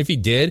stroke. And if he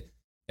did,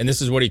 and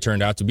this is what he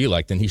turned out to be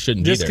like, then he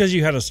shouldn't be there. Just because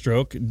you had a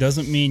stroke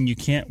doesn't mean you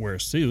can't wear a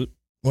suit.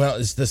 Well,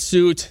 it's the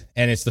suit,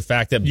 and it's the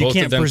fact that you both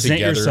can't of them present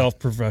together, yourself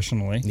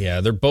professionally.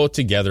 Yeah, they're both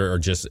together are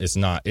just, it's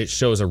not, it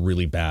shows a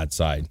really bad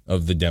side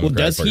of the Democratic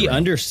Well, does Party he right now.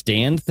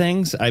 understand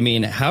things? I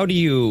mean, how do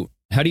you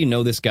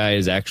know this guy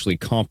is actually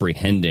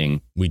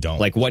comprehending? We don't.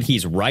 Like what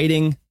he's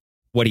writing,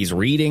 what he's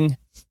reading?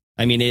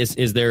 I mean,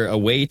 is there a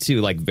way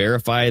to like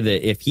verify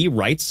that if he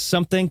writes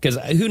something, because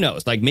who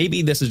knows, like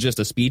maybe this is just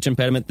a speech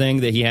impediment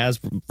thing that he has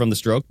from the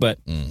stroke, but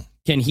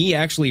can he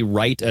actually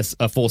write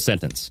a full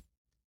sentence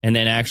and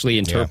then actually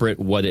interpret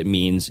what it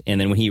means?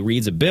 And then when he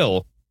reads a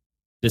bill,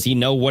 does he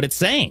know what it's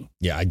saying?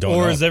 Yeah, I don't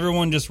know. Or is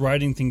everyone just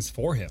writing things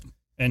for him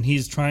and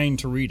he's trying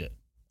to read it?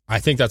 I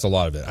think that's a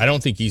lot of it. I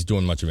don't think he's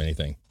doing much of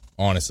anything,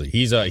 honestly.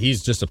 He's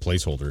just a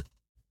placeholder.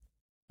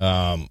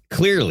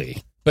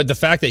 Clearly. But the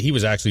fact that he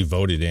was actually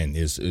voted in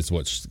is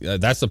what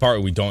that's the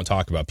part we don't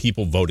talk about.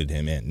 People voted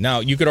him in. Now,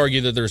 you could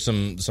argue that there's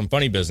some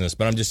funny business,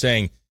 but I'm just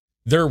saying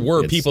there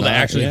were people that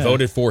actually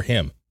voted for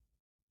him.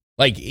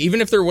 Like,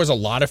 even if there was a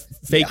lot of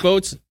fake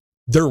votes,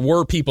 there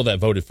were people that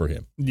voted for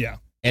him. Yeah.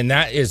 And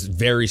that is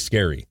very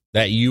scary,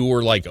 that you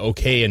were like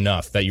okay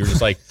enough that you're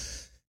just like,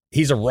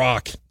 he's a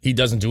rock. He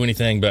doesn't do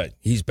anything, but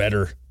he's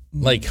better.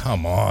 Like,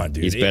 come on,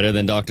 dude. He's better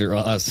than Dr.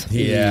 Oz.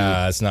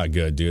 Yeah, it's not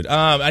good, dude.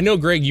 I know,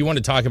 Greg, you want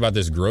to talk about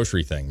this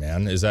grocery thing,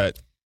 man. Is that...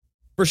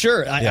 For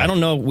sure. I don't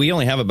know. We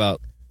only have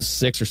about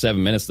 6 or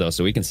 7 minutes, though,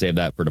 so we can save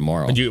that for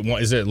tomorrow.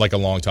 Is it like a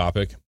long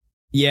topic?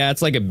 Yeah,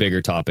 it's like a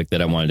bigger topic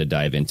that I wanted to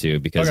dive into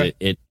because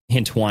it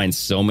entwines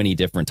so many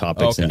different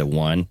topics into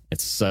one.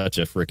 It's such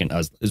a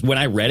freaking... When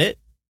I read it,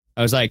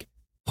 I was like,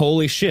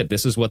 holy shit,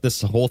 this is what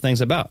this whole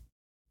thing's about.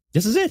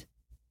 This is it.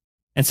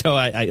 And so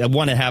I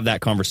want to have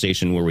that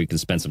conversation where we can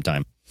spend some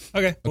time.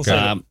 Okay.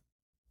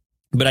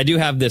 But I do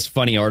have this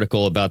funny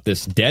article about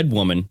this dead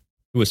woman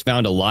who was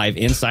found alive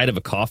inside of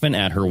a coffin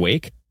at her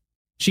wake.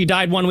 She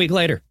died 1 week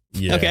later.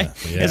 Yeah, okay.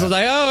 Yeah. And so I was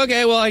like, oh,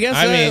 okay, well, I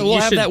guess we'll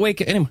have that wake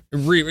anyway.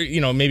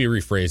 Maybe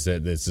rephrase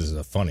that. This is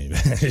a funny.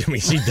 I mean,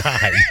 she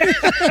died.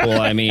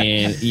 Well, I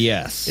mean,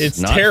 yes. It's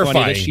not terrifying.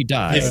 Funny that she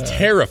died. It's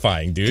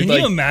terrifying, dude. Can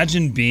you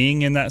imagine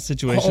being in that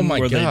situation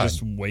where they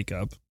just wake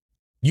up?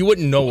 You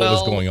wouldn't know what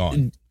was going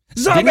on.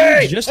 Zombie!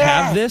 Didn't we just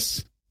have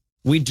this?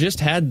 We just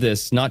had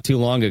this not too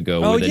long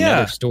ago with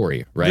another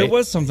story, right? There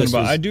was something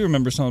I do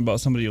remember something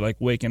about somebody like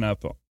waking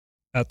up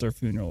at their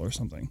funeral or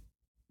something.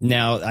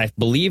 Now, I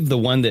believe the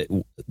one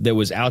that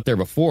was out there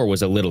before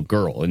was a little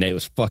girl, and it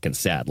was fucking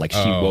sad. Like,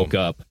 she woke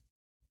up.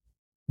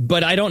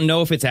 But I don't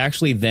know if it's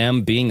actually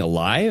them being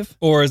alive.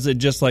 Or is it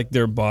just like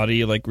their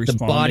body like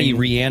responding? The body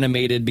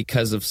reanimated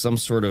because of some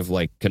sort of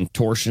like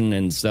contortion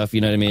and stuff, you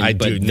know what I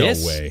mean? No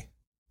way.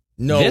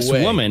 No way. This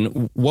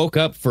woman woke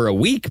up for a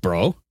week,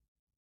 bro.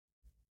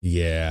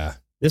 Yeah.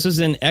 This is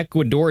an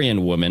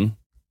Ecuadorian woman.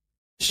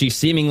 She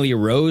seemingly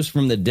rose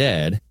from the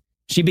dead.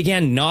 She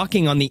began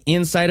knocking on the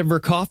inside of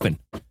her coffin.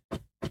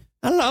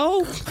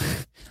 Hello?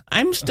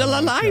 I'm still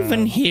alive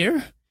in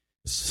here.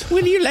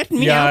 Will you let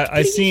me out,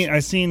 please? I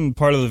seen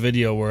part of the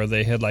video where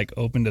they had like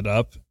opened it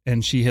up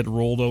and she had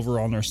rolled over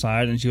on her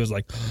side and she was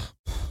like,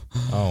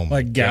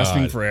 like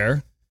gasping for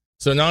air.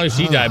 So not only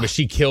she died, but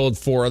she killed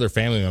 4 other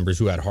family members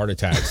who had heart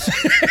attacks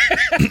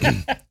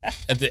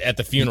at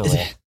the funeral.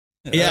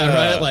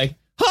 Yeah, right. Like,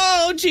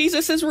 oh,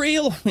 Jesus is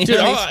real. Dude,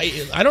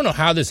 I don't know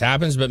how this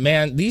happens, but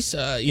man, these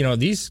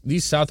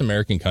these South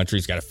American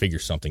countries got to figure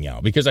something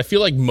out, because I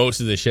feel like most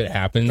of this shit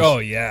happens.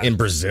 In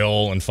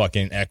Brazil and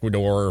fucking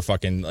Ecuador or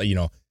fucking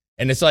and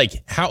it's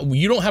like, how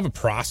you don't have a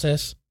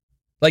process.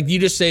 Like, you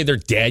just say they're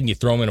dead and you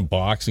throw them in a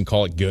box and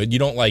call it good.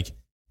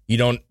 You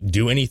don't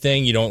do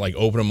anything. You don't like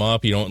open them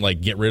up. You don't like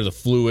get rid of the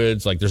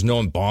fluids. Like, there's no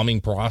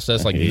embalming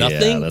process. Like,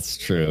 nothing. Yeah, that's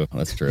true.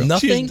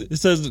 Nothing. It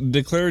says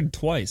declared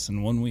twice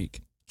in 1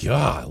 week.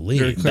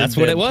 Golly. That's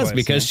what it was,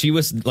 because she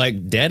was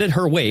like dead at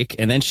her wake,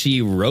 and then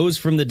she rose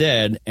from the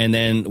dead, and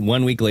then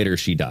 1 week later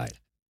she died.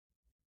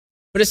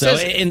 But it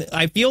says, and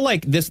I feel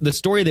like the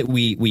story that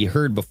we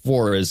heard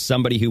before is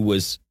somebody who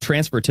was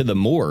transferred to the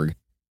morgue,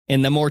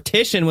 and the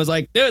mortician was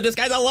like, dude, this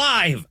guy's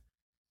alive.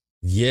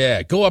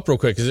 Yeah, go up real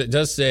quick, because it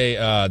does say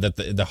that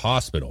the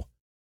hospital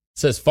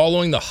says,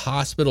 following the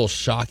hospital's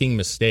shocking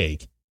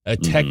mistake, a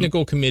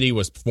technical committee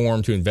was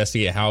formed to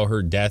investigate how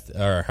her death,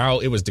 or how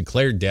it was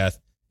declared death,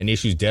 and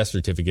issues death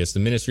certificates. The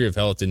Ministry of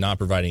Health did not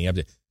provide any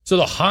update. So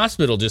the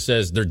hospital just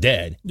says they're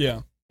dead.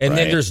 Yeah. And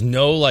then there's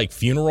no like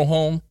funeral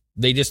home.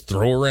 They just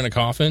throw her in a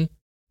coffin.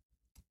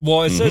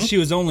 Well, it says she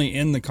was only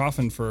in the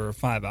coffin for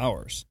 5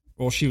 hours.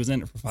 Well, she was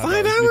in it for 5 hours.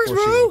 5 hours,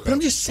 bro. But I'm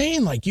just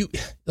saying, like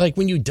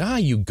when you die,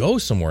 you go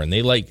somewhere, and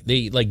they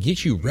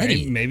get you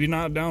ready. Maybe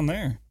not down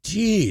there.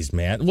 Jeez,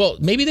 man. Well,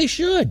 maybe they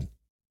should.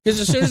 Because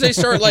as soon as they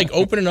start like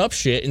opening up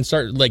shit and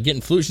start like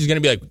getting flu, she's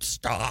gonna be like,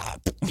 "Stop!"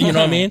 You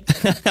know what I mean?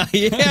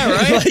 Yeah,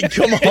 right. Like,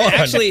 come on.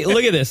 Actually,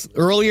 look at this.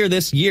 Earlier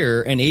this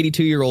year, an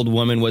 82-year-old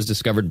woman was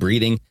discovered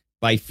breathing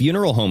by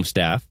funeral home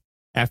staff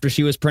after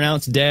she was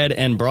pronounced dead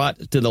and brought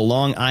to the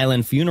Long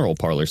Island funeral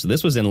parlor. So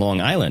this was in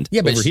Long Island,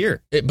 over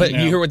here. But you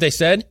hear what they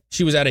said?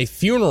 She was at a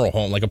funeral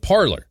home, like a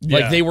parlor. Yeah.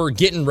 Like they were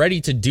getting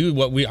ready to do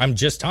what I'm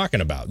just talking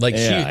about. Like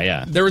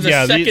there was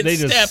a second they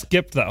step. just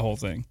skipped that whole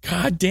thing.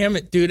 God damn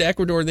it, dude.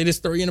 Ecuador, they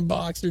just throw you in a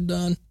box. They're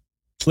done.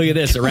 Look at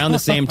this. Around the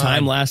same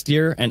time last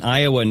year, an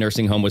Iowa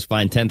nursing home was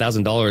fined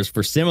 $10,000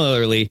 for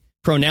similarly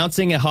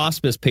pronouncing a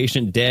hospice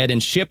patient dead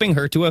and shipping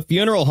her to a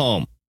funeral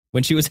home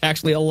when she was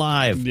actually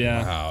alive.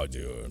 Yeah. Wow,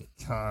 dude.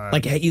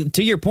 Like,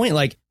 to your point,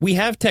 like, we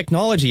have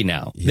technology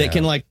now that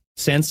can, like,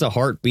 sense a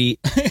heartbeat,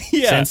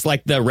 sense,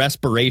 like, the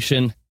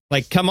respiration.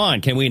 Like, come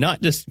on, can we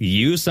not just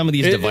use some of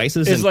these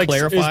devices and like,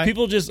 clarify? Is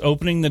people just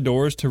opening the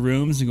doors to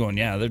rooms and going,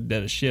 yeah, they're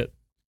dead as shit.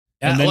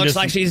 Yeah, and it looks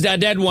like she's a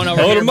dead one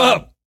over here. Load them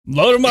up.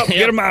 Load them up.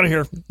 Get them out of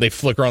here. They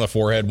flick her on the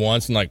forehead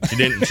once, and like she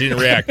didn't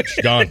react.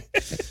 She's gone.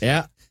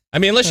 Yeah. I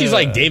mean, unless she's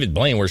like David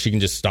Blaine, where she can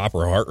just stop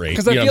her heart rate.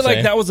 Because I feel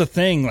like that was a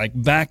thing, like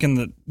back in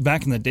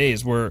the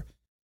days where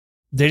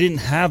they didn't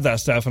have that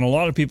stuff, and a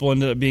lot of people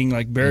ended up being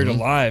like buried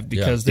alive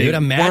because they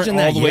weren't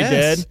all the way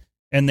dead,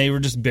 and they were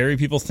just bury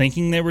people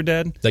thinking they were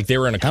dead. Like they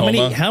were in a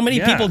coma. How many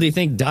people do you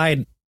think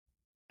died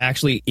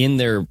actually in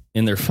their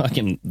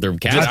casket?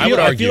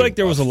 I feel like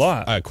there was a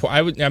lot. I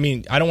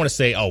don't want to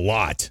say a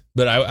lot,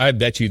 but I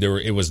bet you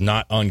it was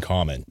not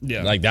uncommon.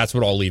 Yeah, like that's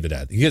what I'll leave it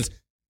at, because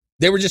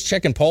they were just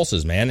checking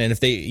pulses, man. And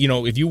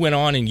if you went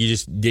on and you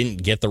just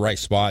didn't get the right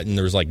spot and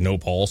there was like no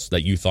pulse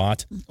that you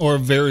thought, or a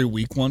very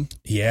weak one.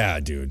 Yeah,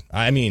 dude.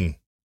 I mean,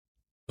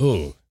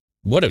 ooh,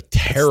 what a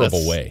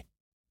terrible way.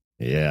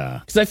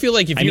 Yeah. Because I feel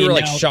like if you were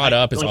like shot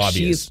up, it's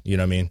obvious. You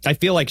know what I mean? I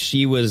feel like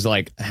she was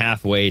like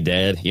halfway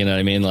dead. You know what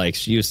I mean? Like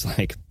she was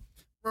like.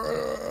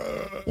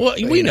 Well,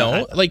 we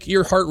know, like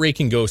your heart rate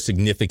can go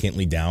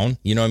significantly down.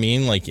 You know what I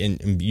mean? Like,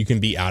 and you can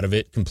be out of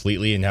it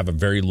completely and have a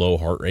very low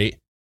heart rate.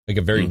 Like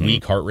a very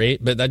weak heart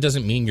rate, but that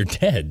doesn't mean you're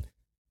dead.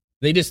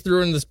 They just threw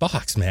her in this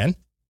box, man.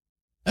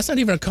 That's not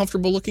even a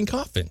comfortable looking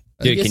coffin.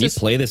 Dude, can you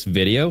play this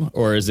video,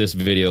 or is this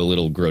video a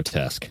little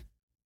grotesque?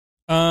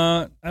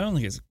 I don't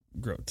think it's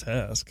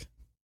grotesque.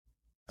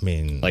 I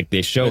mean, like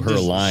they show her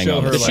lying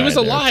on her. She was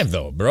alive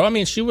though, bro. I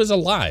mean, she was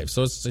alive,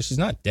 so she's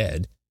not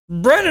dead.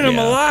 Brennan, I'm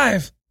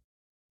alive.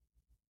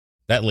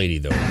 That lady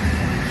though.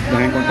 Nos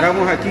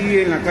encontramos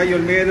aquí en la calle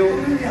Olmedo,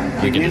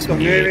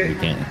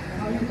 509.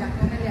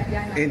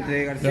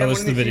 Entre García This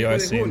is the video I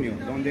see.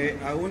 Donde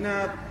a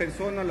una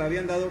persona la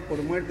habían dado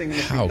por muerte en el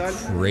How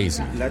hospital.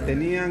 crazy. La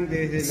tenían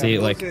desde See,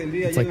 las like, 12 del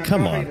día it's y en like, la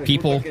come cama, on, y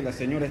people. resulta que la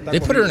señora está They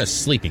put her in conmigo. a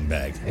sleeping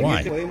bag.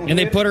 Why? And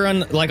they put her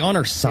on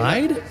her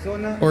side,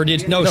 or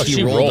did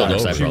she rolled on her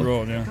side? She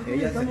rolled, yeah.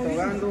 Ella se está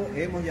ahogando.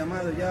 Hemos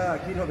llamado ya,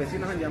 aquí los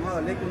vecinos han llamado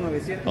al ECO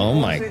 911. Oh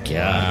my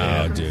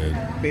god, wow, dude.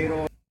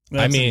 Pero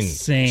I mean,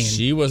 insane.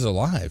 She was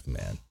alive,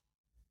 man.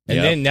 And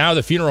then now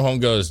the funeral home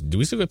goes, do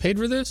we still get paid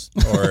for this?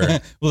 Or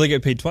well, they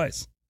get paid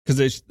twice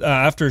because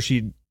after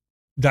she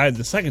died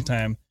the second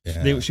time,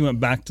 she went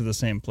back to the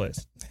same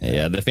place.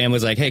 Yeah, the family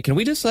was like, "Hey, can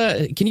you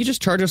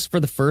just charge us for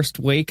the first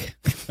wake,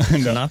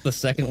 not the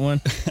second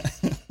one?"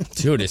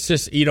 Dude, it's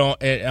just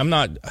I'm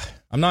not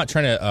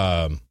trying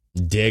to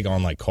dig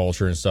on like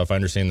culture and stuff. I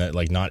understand that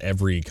like not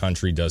every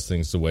country does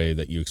things the way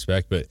that you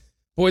expect, but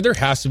boy, there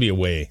has to be a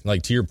way.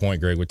 Like to your point,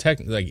 Greg, with tech,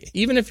 like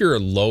even if you're a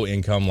low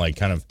income like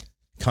kind of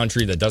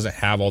country that doesn't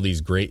have all these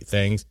great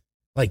things,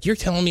 like you're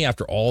telling me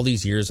after all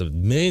these years of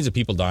millions of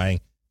people dying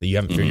that you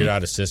haven't figured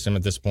out a system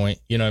at this point.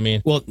 You know what I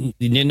mean? Well,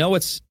 you know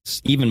what's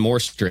even more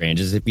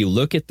strange is if you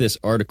look at this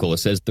article, it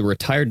says the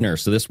retired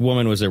nurse. So this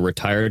woman was a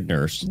retired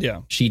nurse.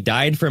 Yeah. She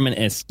died from an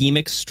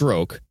ischemic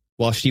stroke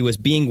while she was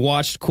being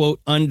watched,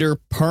 quote, under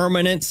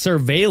permanent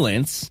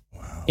surveillance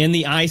in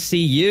the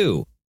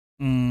ICU.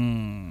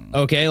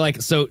 Okay,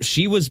 like, so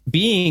she was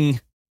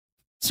being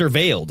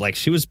surveilled, like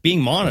she was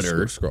being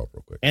monitored. Scroll up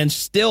real quick. And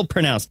still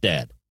pronounced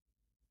dead.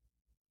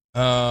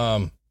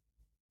 So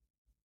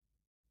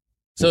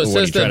it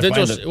says that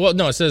vigils. Well,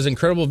 no, it says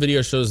incredible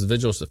video shows the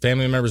vigils.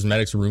 Family members,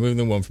 medics were removing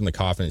the woman from the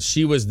coffin.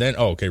 She was then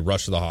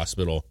rushed to the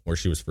hospital where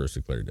she was first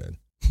declared dead.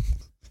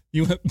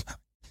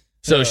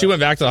 So she went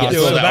back to the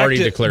hospital that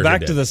already declared her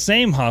back dead. to the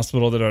same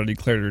hospital that already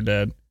declared her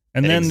dead.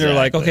 And then they're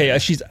like, okay,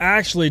 she's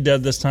actually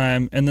dead this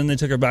time. And then they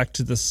took her back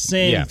to the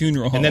same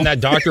funeral home. And then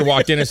that doctor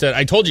walked in and said,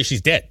 I told you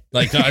she's dead.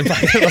 Like,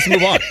 let's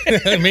move on. You know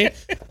what I mean?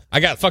 I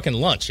got fucking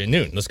lunch at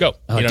noon. Let's go.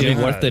 Oh, you know dude, what I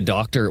mean? what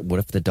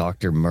if the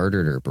doctor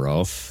murdered her,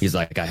 bro? He's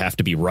like, I have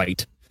to be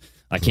right.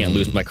 I can't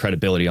lose my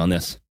credibility on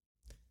this.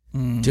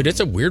 Dude,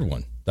 it's a weird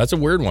one. That's a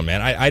weird one,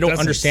 man. I don't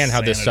understand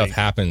how this stuff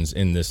insanity. happens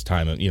in this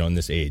time, in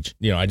this age.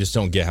 I just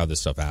don't get how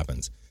this stuff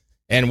happens.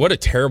 And what a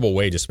terrible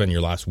way to spend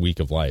your last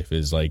week of life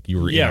is like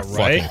you were in a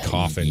fucking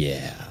coffin.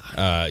 Yeah.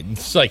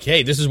 It's like,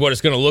 hey, this is what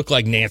it's going to look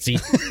like, Nancy.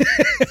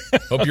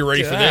 Hope you're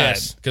ready for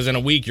this. Because in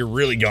a week, you're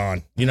really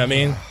gone. You know what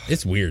I mean?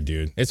 It's weird,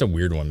 dude. It's a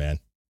weird one, man.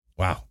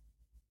 Wow.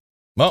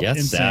 Well, Yeah,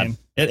 it's sad.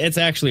 It's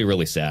actually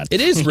really sad. It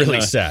is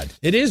really sad.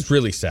 It is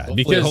really sad.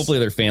 Because hopefully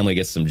their family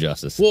gets some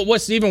justice. Well,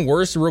 what's even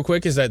worse, real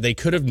quick, is that they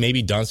could have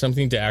maybe done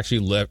something to actually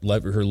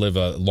let her live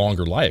a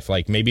longer life.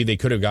 Like maybe they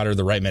could have got her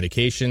the right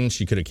medication.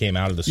 She could have came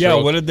out of the stroke.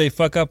 Yeah, what did they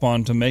fuck up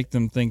on to make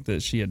them think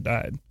that she had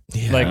died?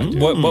 Yeah. Like,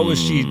 what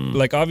was she,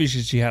 like,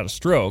 obviously she had a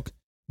stroke,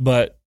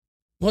 but...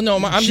 Well, no,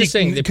 I'm just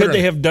saying...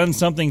 They have done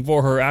something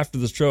for her after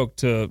the stroke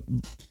to...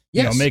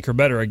 make her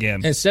better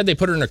again. Instead, they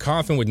put her in a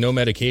coffin with no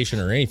medication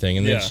or anything,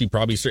 and then she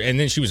probably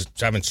she was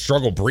having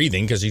struggle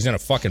breathing because she's in a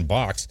fucking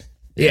box.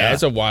 Yeah,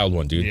 it's a wild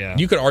one, dude. Yeah.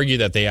 You could argue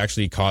that they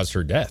actually caused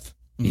her death.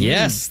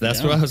 Yes,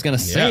 that's what I was gonna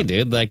say,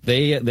 dude. Like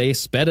they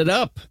sped it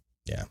up.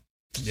 Yeah,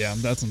 yeah,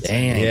 that's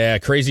insane. Damn. Yeah,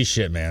 crazy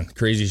shit, man,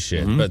 crazy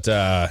shit. But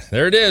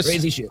there it is,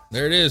 Crazy shit.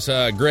 There it is.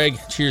 Greg,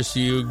 cheers to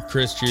you.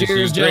 Chris, cheers to you.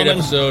 Cheers, Great gentlemen.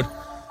 episode.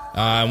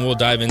 And we'll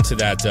dive into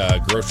that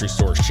grocery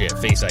store shit,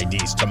 Face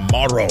IDs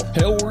tomorrow.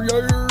 Hell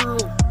yeah.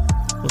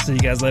 We'll see you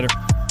guys later.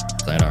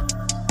 Sayonara.